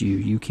arrest you,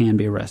 you can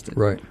be arrested.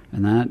 Right.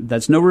 And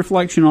that's no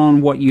reflection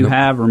on what you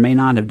have or may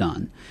not have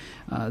done.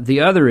 The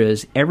other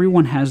is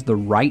everyone has the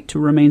right to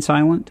remain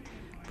silent,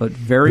 but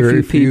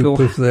very few people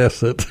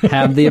possess it.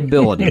 have the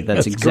ability.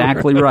 That's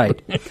exactly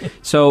right.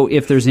 So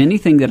if there's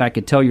anything that I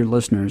could tell your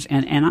listeners,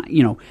 and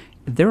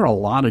there are a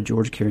lot of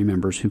Georgia Carry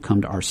members who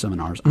come to our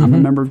seminars. I'm a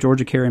member of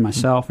Georgia Carry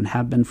myself and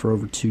have been for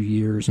over 2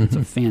 years. It's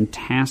a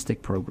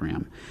fantastic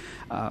program.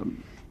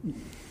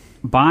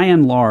 By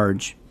and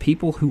large,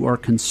 people who are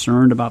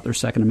concerned about their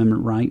Second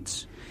Amendment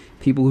rights,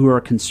 people who are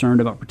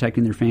concerned about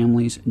protecting their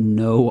families,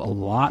 know a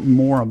lot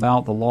more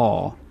about the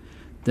law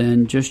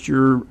than just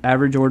your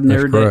average,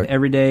 ordinary,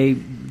 everyday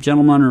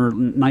gentleman or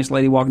nice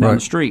lady walking down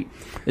the street.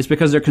 It's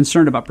because they're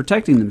concerned about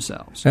protecting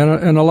themselves.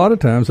 And a lot of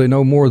times they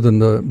know more than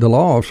the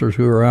law officers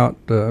who are out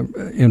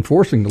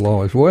enforcing the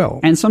law as well.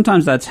 And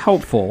sometimes that's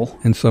helpful.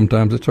 And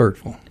sometimes it's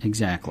hurtful.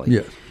 Exactly.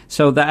 Yes.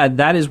 So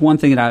that is one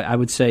thing that I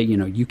would say,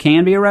 you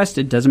can be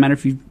arrested. Doesn't matter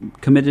if you've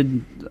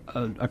committed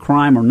a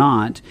crime or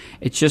not.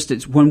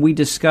 It's when we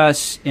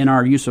discuss in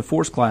our use of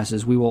force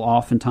classes, we will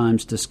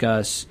oftentimes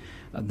discuss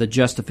the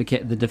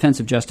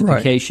defensive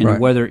justification,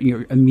 whether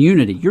your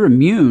immunity. You're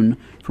immune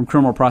from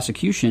criminal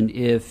prosecution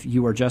if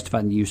you are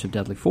justified in the use of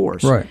deadly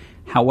force. Right.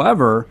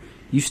 However,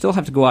 you still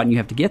have to go out and you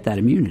have to get that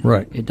immunity.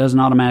 Right. It doesn't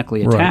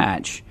automatically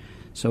attach.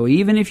 So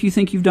even if you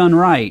think you've done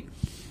right,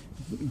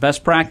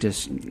 best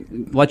practice,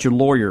 let your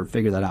lawyer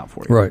figure that out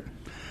for you. Right.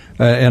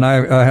 And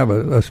I have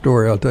a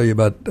story I'll tell you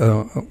about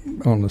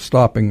on the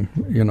stopping,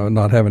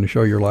 not having to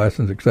show your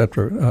license, et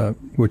cetera,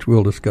 which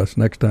we'll discuss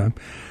next time.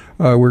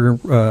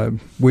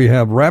 We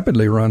have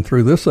rapidly run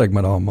through this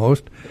segment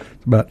almost.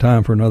 It's about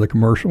time for another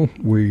commercial.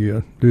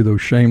 We do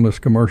those shameless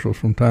commercials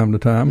from time to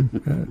time,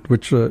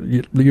 which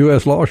the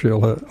U.S. Law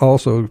Shield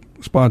also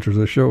sponsors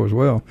this show as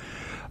well.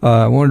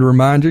 I wanted to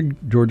remind you,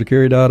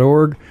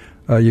 GeorgiaCarry.org.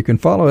 You can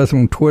follow us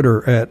on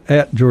Twitter at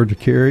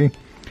GeorgiaCarry.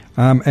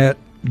 I'm at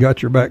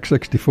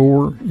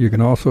GotYourBack64. You can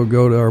also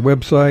go to our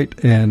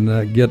website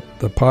and get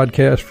the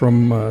podcast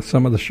from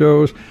some of the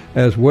shows,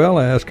 as well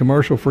as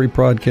commercial-free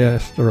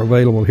podcasts are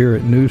available here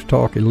at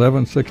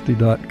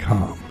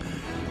newstalk1160.com.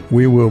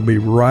 We will be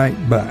right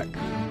back.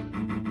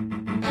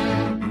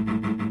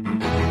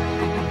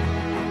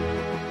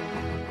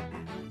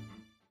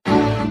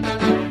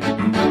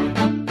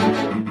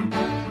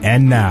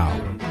 And now,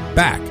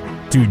 back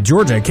to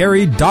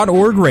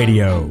GeorgiaCarry.org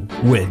Radio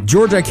with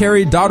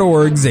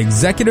GeorgiaCarry.org's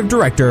Executive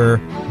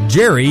Director,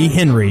 Jerry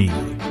Henry.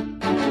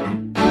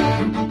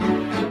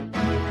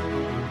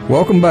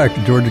 Welcome back to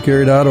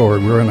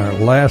GeorgiaCarry.org. We're in our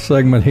last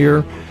segment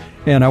here,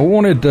 and I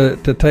wanted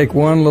to take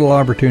one little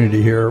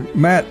opportunity here.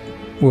 Matt,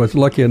 was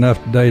lucky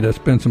enough today to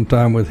spend some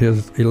time with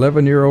his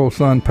 11-year-old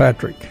son,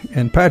 Patrick.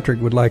 And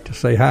Patrick would like to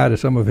say hi to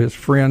some of his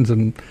friends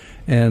and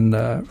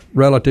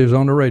relatives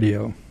on the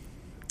radio.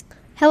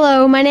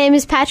 Hello, my name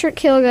is Patrick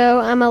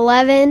Kilgo. I'm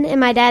 11, and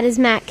my dad is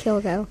Matt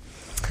Kilgo.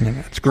 Yeah,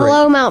 that's great.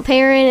 Hello, Mount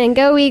Perrin, and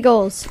go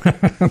Eagles.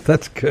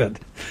 That's good.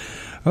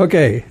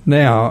 Okay,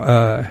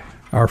 now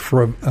our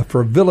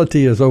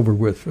frivolity is over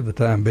with for the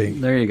time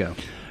being. There you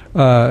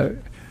go.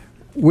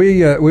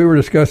 We were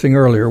discussing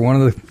earlier, one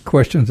of the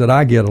questions that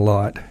I get a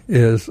lot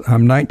is,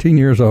 I'm 19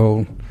 years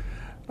old,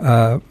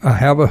 I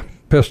have a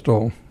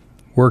pistol,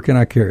 where can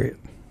I carry it?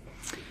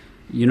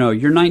 You know,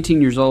 you're 19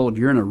 years old,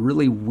 you're in a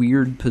really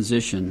weird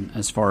position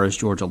as far as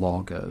Georgia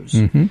law goes.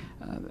 Mm-hmm.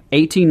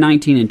 18,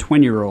 19, and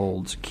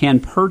 20-year-olds can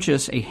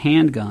purchase a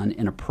handgun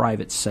in a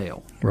private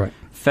sale. Right.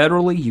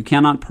 Federally, you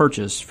cannot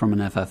purchase from an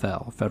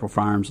FFL, Federal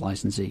Firearms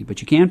Licensee,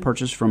 but you can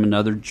purchase from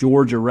another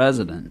Georgia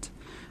resident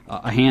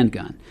a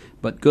handgun.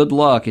 But good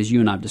luck, as you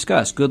and I have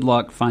discussed, good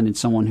luck finding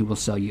someone who will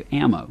sell you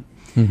ammo.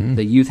 Mm-hmm.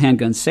 The Youth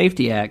Handgun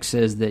Safety Act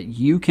says that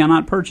you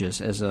cannot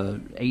purchase as a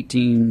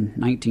 18,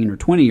 19, or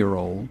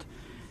 20-year-old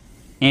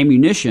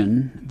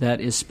ammunition that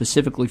is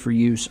specifically for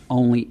use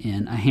only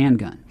in a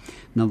handgun.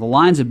 Now, the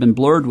lines have been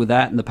blurred with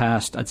that in the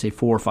past, I'd say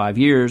 4 or 5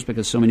 years,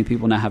 because so many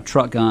people now have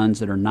truck guns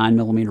that are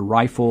 9mm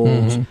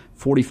rifles,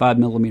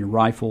 45mm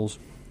rifles.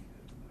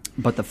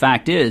 But the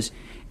fact is,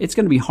 it's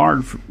going to be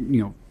hard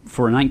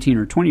for a 19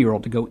 or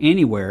 20-year-old to go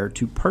anywhere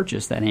to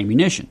purchase that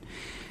ammunition.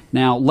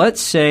 Now, let's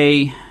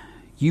say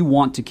you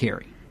want to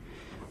carry.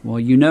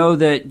 Well, you know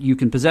that you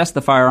can possess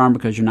the firearm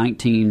because you're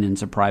 19 and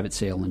it's a private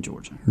sale in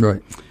Georgia.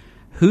 Right.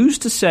 Who's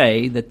to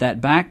say that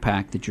that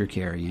backpack that you're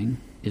carrying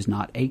is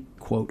not a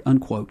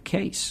quote-unquote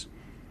case?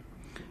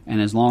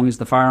 And as long as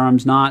the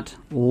firearm's not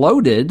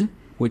loaded,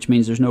 which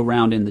means there's no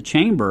round in the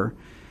chamber,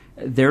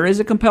 there is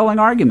a compelling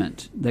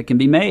argument that can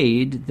be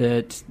made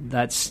that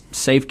that's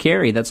safe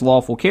carry, that's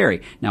lawful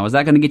carry. Now, is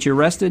that going to get you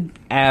arrested?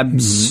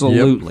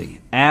 Absolutely.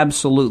 Yep.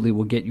 Absolutely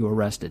will get you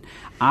arrested.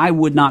 I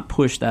would not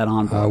push that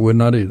envelope. I would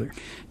not either.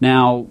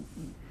 Now,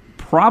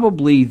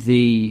 probably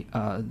the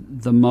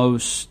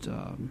most...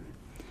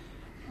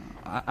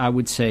 I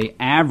would say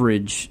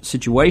average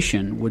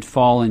situation would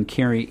fall in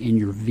carry in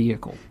your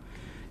vehicle.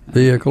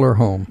 Vehicle or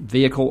home.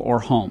 Vehicle or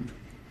home.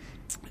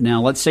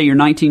 Now, let's say you're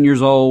 19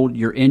 years old,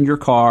 you're in your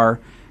car,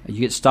 you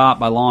get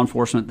stopped by law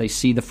enforcement, they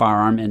see the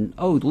firearm, and,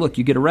 oh, look,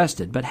 you get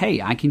arrested. But, hey,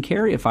 I can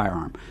carry a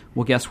firearm.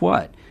 Well, guess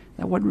what?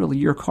 That wasn't really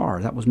your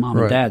car. That was Mom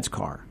and Dad's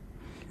car.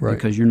 Right.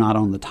 Because you're not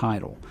on the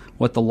title.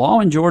 What the law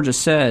in Georgia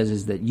says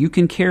is that you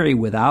can carry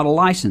without a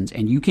license,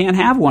 and you can't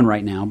have one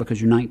right now because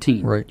you're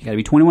 19. Right. You got to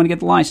be 21 to get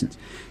the license.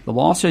 The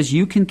law says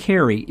you can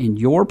carry in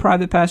your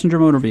private passenger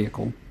motor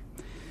vehicle,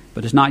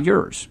 but it's not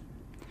yours.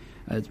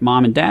 It's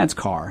Mom and Dad's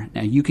car.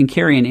 Now, you can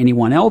carry in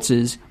anyone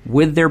else's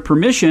with their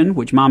permission,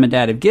 which Mom and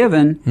Dad have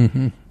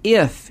given,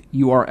 if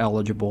you are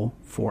eligible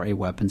for a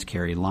weapons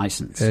carry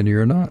license. And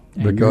you're not,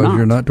 because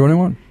you're not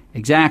 21.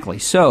 Exactly.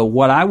 So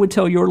what I would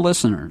tell your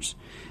listeners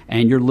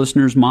and your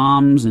listeners'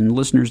 moms and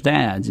listeners'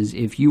 dads is,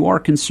 if you are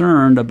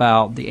concerned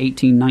about the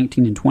 18,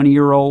 19, and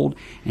 20-year-old,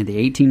 and the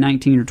 18,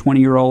 19, or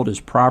 20-year-old is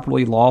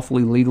properly,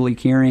 lawfully, legally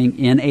carrying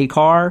in a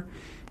car,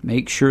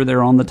 make sure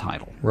they're on the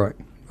title. Right.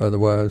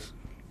 Otherwise,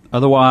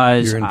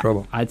 you're in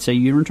trouble. I'd say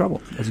you're in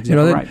trouble. That's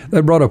exactly right.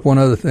 That brought up one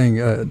other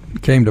thing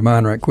came to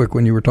mind right quick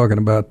when you were talking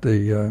about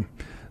the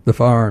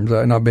firearms,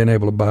 not being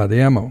able to buy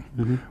the ammo.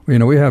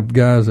 Mm-hmm. We have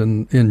guys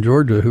in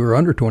Georgia who are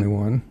under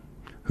 21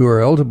 who are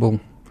eligible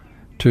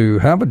to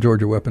have a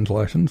Georgia weapons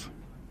license.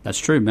 That's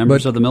true.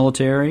 Members of the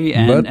military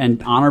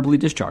and honorably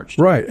discharged.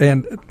 Right.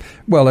 And,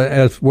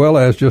 as well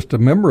as just a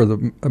member of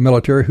the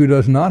military who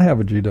does not have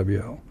a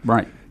GWL.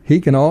 Right. He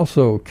can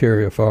also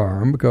carry a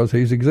firearm because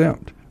he's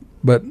exempt.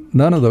 But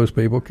none of those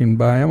people can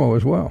buy ammo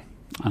as well.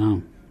 I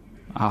know.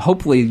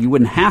 Hopefully you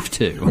wouldn't have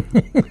to.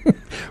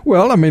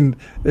 Well, I mean,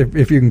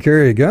 if you can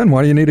carry a gun,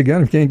 why do you need a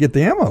gun if you can't get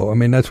the ammo? I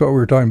mean, that's what we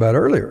were talking about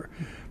earlier.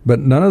 But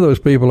none of those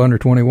people under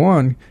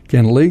 21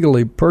 can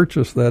legally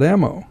purchase that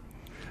ammo.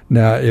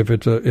 Now, if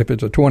it's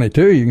a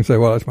 22, you can say,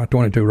 well, it's my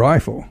 22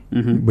 rifle,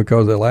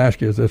 because they'll ask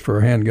you, is this for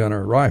a handgun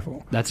or a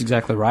rifle? That's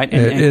exactly right.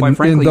 And quite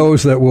frankly, in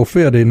those that will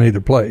fit in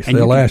either place,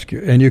 they'll ask you.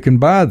 And you can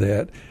buy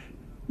that.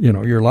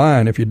 You're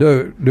lying if you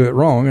do it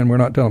wrong, and we're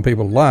not telling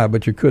people to lie,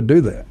 but you could do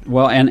that.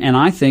 Well, and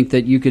I think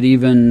that you could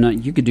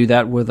do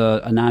that with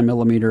a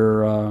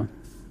 9mm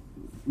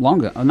long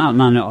gun, not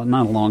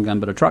a long gun,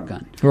 but a truck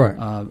gun. Right.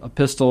 A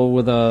pistol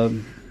with a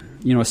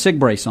SIG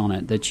brace on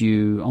it that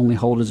you only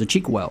hold as a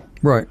cheek well.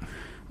 Right.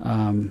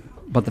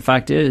 But the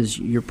fact is,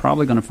 you're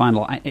probably going to find a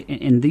lot.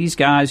 And these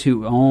guys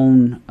who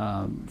own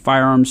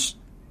firearms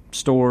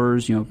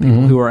stores,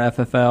 people who are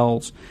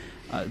FFLs,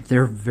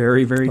 they're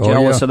very, very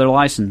jealous of their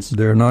license.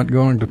 They're not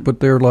going to put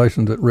their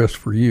license at risk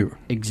for you.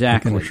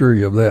 Exactly. I can assure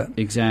you of that.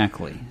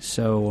 Exactly.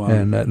 So,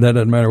 and that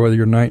doesn't matter whether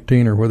you're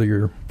 19 or whether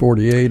you're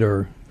 48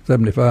 or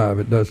 75.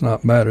 It does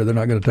not matter. They're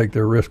not going to take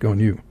their risk on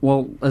you.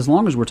 Well, as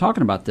long as we're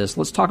talking about this,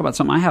 let's talk about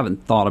something I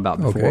haven't thought about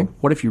before. Okay.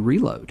 What if you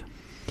reload?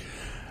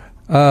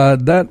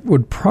 That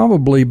would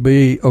probably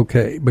be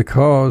okay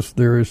because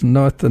there is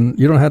nothing.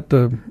 You don't have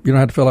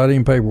to fill out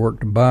any paperwork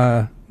to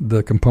buy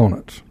the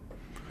components.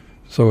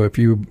 So if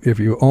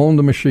you own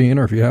the machine,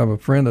 or if you have a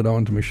friend that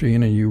owns a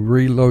machine and you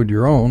reload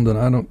your own, then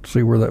I don't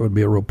see where that would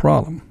be a real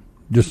problem.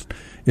 Just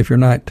if you're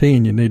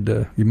 19,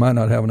 you might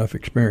not have enough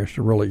experience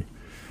to really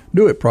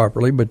do it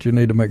properly, but you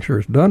need to make sure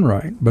it's done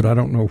right. But I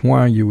don't know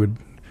why you would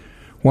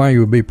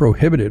be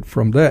prohibited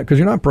from that, because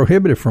you're not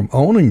prohibited from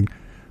owning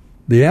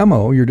the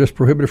ammo. You're just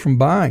prohibited from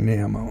buying the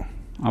ammo.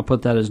 I'll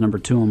put that as number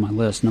 2 on my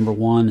list. Number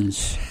 1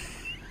 is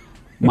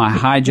my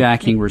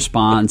hijacking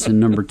response, and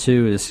number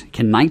 2 is,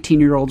 can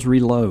 19-year-olds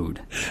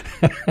reload?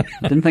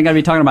 Didn't think I'd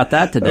be talking about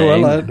that today.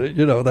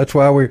 Well, that's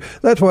why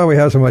we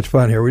have so much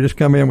fun here. We just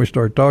come in, we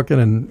start talking,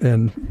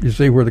 and you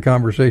see where the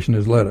conversation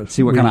has led us.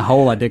 See what kind of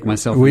hole I dig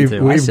myself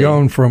into.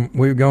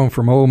 We've gone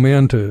from old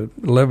men to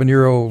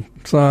 11-year-old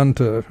son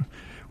to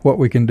what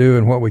we can do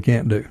and what we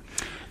can't do.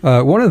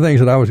 One of the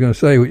things that I was going to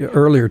say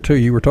earlier too,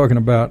 you were talking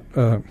about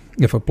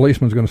if a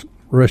policeman's going to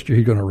arrest you,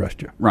 he's going to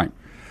arrest you. Right.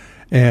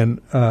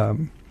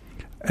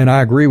 And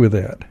I agree with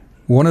that.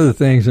 One of the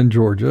things in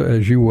Georgia,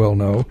 as you well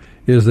know,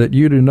 is that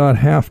you do not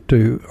have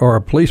to, or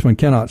a policeman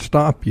cannot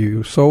stop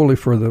you solely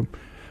for the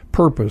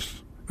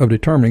purpose of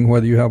determining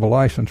whether you have a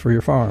license for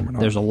your firearm or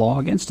not. There's a law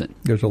against it.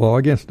 There's a law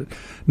against it.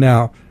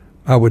 Now,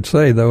 I would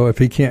say, though, if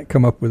he can't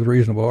come up with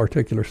reasonable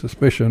articulate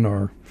suspicion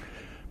or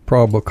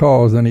probable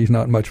cause, then he's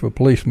not much of a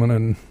policeman,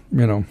 and,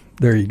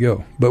 there you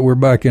go. But we're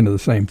back into the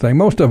same thing.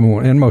 Most of them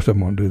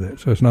won't do that,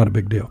 so it's not a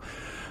big deal.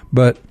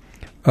 But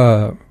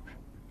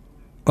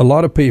a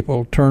lot of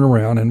people turn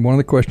around, and one of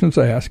the questions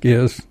asked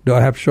is, do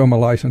I have to show my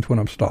license when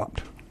I'm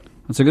stopped?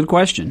 That's a good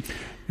question.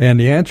 And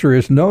the answer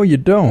is, no, you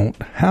don't.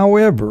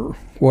 However,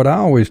 what I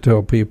always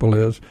tell people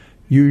is,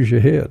 use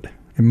your head.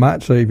 It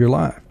might save your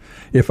life.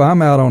 If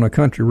I'm out on a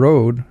country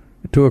road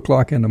at 2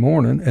 o'clock in the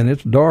morning and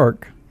it's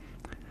dark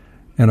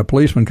and a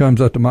policeman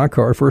comes up to my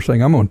car, first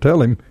thing I'm going to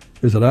tell him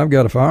is that I've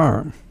got a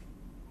firearm.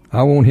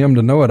 I want him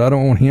to know it. I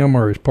don't want him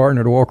or his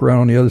partner to walk around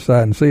on the other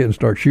side and see it and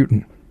start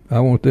shooting. I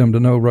want them to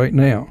know right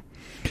now.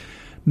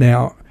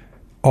 Now,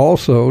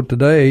 also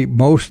today,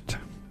 most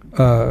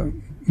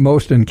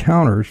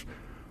encounters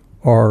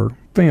are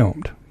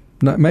filmed.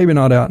 Maybe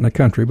not out in the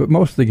country, but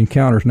most of the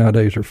encounters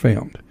nowadays are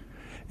filmed.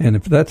 And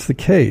if that's the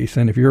case,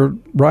 and if your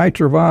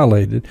rights are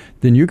violated,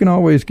 then you can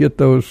always get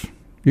those.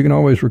 You can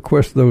always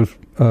request those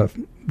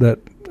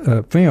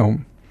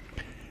film,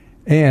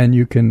 and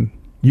you can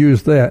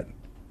use that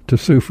to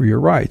sue for your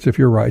rights if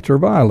your rights are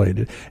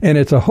violated. And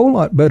it's a whole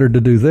lot better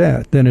to do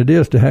that than it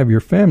is to have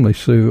your family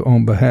sue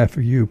on behalf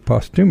of you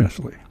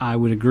posthumously. I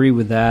would agree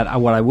with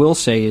that. What I will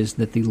say is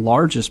that the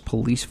largest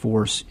police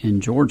force in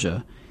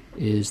Georgia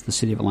is the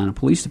City of Atlanta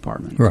Police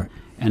Department. Right.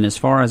 And as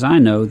far as I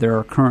know, there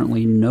are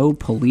currently no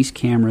police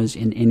cameras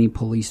in any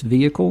police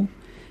vehicle.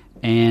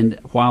 And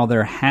while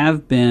there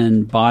have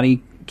been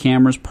body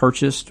cameras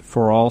purchased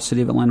for all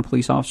City of Atlanta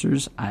police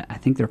officers, I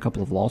think there are a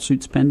couple of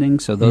lawsuits pending,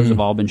 so those have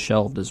all been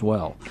shelved as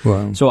well.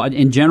 Wow. So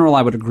in general,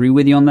 I would agree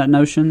with you on that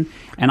notion.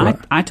 And right.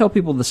 I tell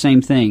people the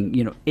same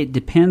thing. It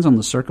depends on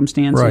the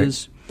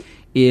circumstances. Right.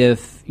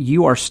 If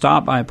you are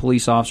stopped by a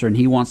police officer and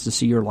he wants to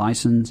see your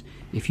license,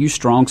 if you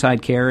strong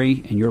side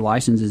carry and your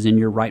license is in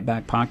your right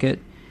back pocket,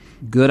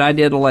 good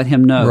idea to let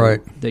him know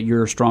right. that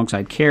you're a strong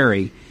side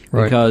carry,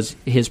 right. because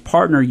his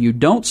partner you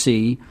don't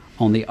see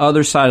on the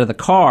other side of the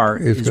car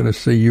is going to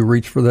see you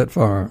reach for that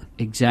firearm.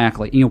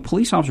 Exactly.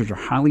 Police officers are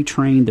highly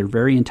trained. They're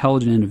very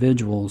intelligent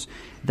individuals.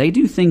 They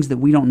do things that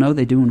we don't know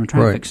they do in a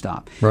traffic right.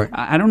 stop. Right.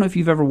 I don't know if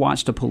you've ever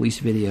watched a police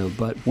video,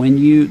 but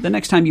the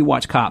next time you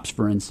watch Cops,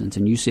 for instance,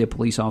 and you see a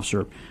police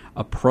officer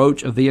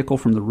approach a vehicle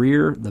from the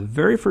rear, the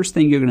very first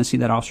thing you're going to see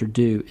that officer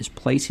do is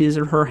place his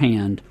or her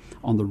hand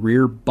on the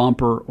rear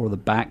bumper or the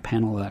back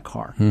panel of that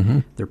car.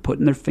 Mm-hmm. They're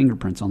putting their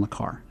fingerprints on the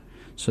car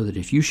so that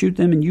if you shoot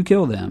them and you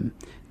kill them,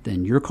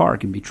 then your car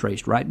can be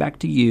traced right back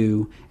to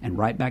you and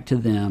right back to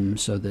them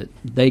so that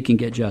they can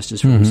get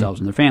justice for mm-hmm. themselves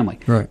and their family.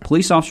 Right.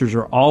 Police officers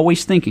are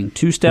always thinking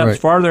 2 steps right.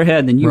 farther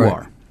ahead than you right.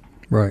 are.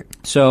 Right.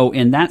 So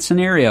in that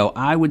scenario,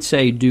 I would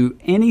say do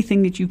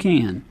anything that you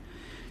can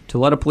to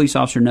let a police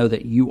officer know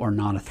that you are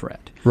not a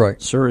threat.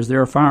 Right. Sir, is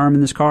there a firearm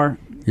in this car?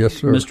 Yes,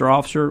 sir. Mr.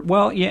 Officer?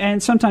 Well, yeah,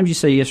 and sometimes you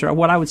say yes, sir.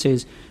 What I would say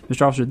is,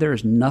 Mr. Officer, there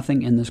is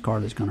nothing in this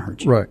car that's going to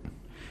hurt you. Right.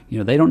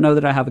 They don't know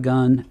that I have a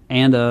gun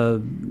and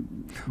a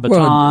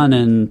baton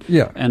and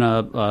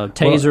a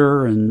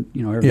taser and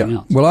everything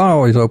else. Well, I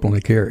always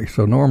openly carry,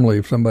 so normally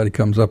if somebody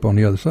comes up on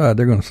the other side,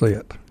 they're going to see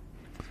it.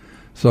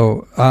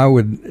 So I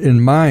would,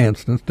 in my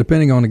instance,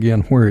 depending on,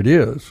 again, where it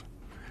is,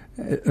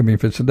 I mean,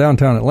 if it's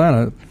downtown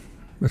Atlanta,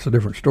 it's a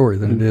different story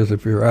than it is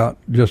if you're out,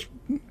 just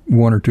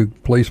 1 or 2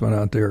 policemen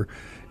out there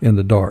in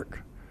the dark.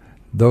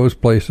 Those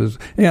places,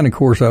 and of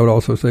course, I would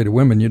also say to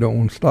women, you don't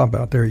want to stop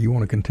out there. You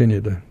want to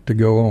continue to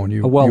go on.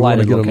 A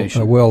well-lighted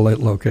location. A well-lit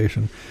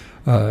location.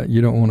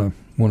 You don't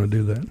want to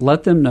do that.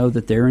 Let them know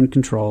that they're in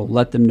control.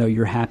 Let them know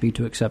you're happy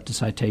to accept a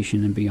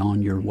citation and be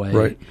on your way.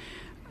 Right.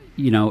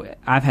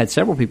 I've had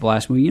several people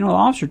ask me, the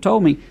officer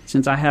told me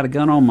since I had a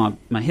gun on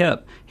my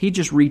hip, he'd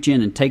just reach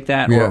in and take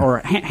that or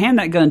hand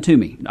that gun to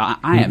me.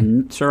 I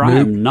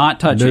am not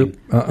touching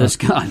this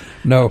gun.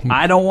 No.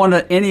 I don't want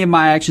any of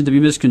my actions to be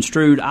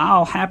misconstrued.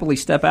 I'll happily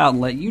step out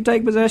and let you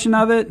take possession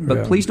of it,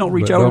 but please don't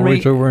reach over me. Don't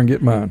reach over and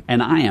get mine.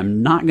 And I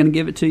am not going to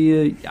give it to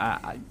you.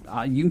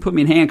 You can put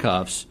me in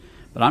handcuffs,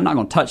 but I'm not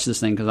going to touch this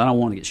thing because I don't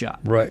want to get shot.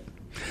 Right.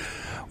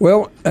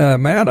 Well,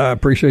 Matt, I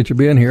appreciate you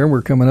being here.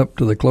 We're coming up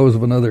to the close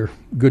of another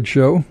good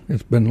show.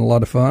 It's been a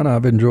lot of fun.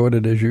 I've enjoyed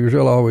it as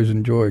usual. I always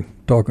enjoy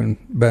talking,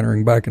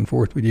 bantering back and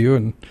forth with you.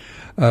 And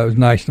it was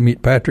nice to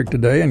meet Patrick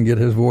today and get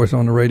his voice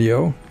on the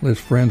radio. His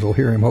friends will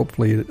hear him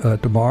hopefully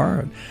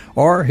tomorrow.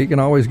 Or he can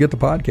always get the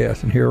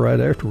podcast and hear right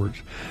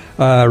afterwards.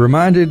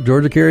 Remind you,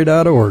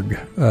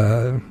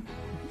 GeorgiaCarry.org.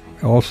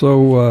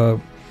 Also,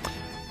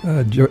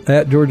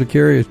 at Georgia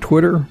Carry is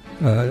Twitter.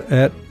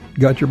 At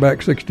Got Your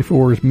Back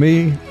 64 is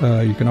me.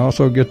 You can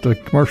also get the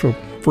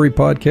commercial-free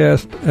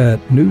podcast at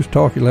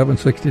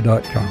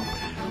newstalk1160.com.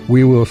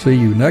 We will see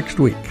you next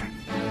week.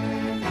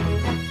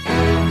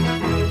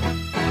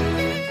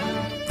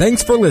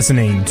 Thanks for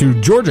listening to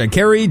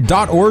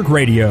GeorgiaCarry.org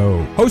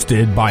Radio,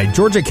 hosted by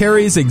Georgia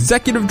Carry's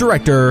Executive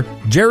Director,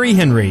 Jerry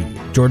Henry.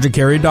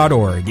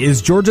 GeorgiaCarry.org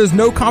is Georgia's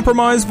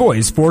no-compromise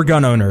voice for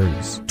gun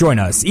owners. Join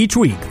us each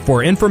week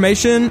for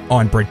information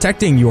on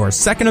protecting your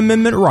Second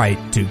Amendment right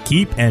to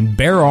keep and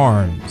bear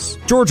arms.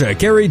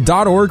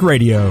 GeorgiaCarry.org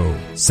Radio,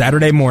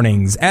 Saturday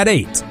mornings at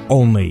 8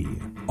 only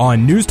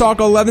on News Talk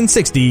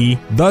 1160,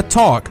 the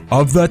talk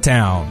of the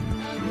town.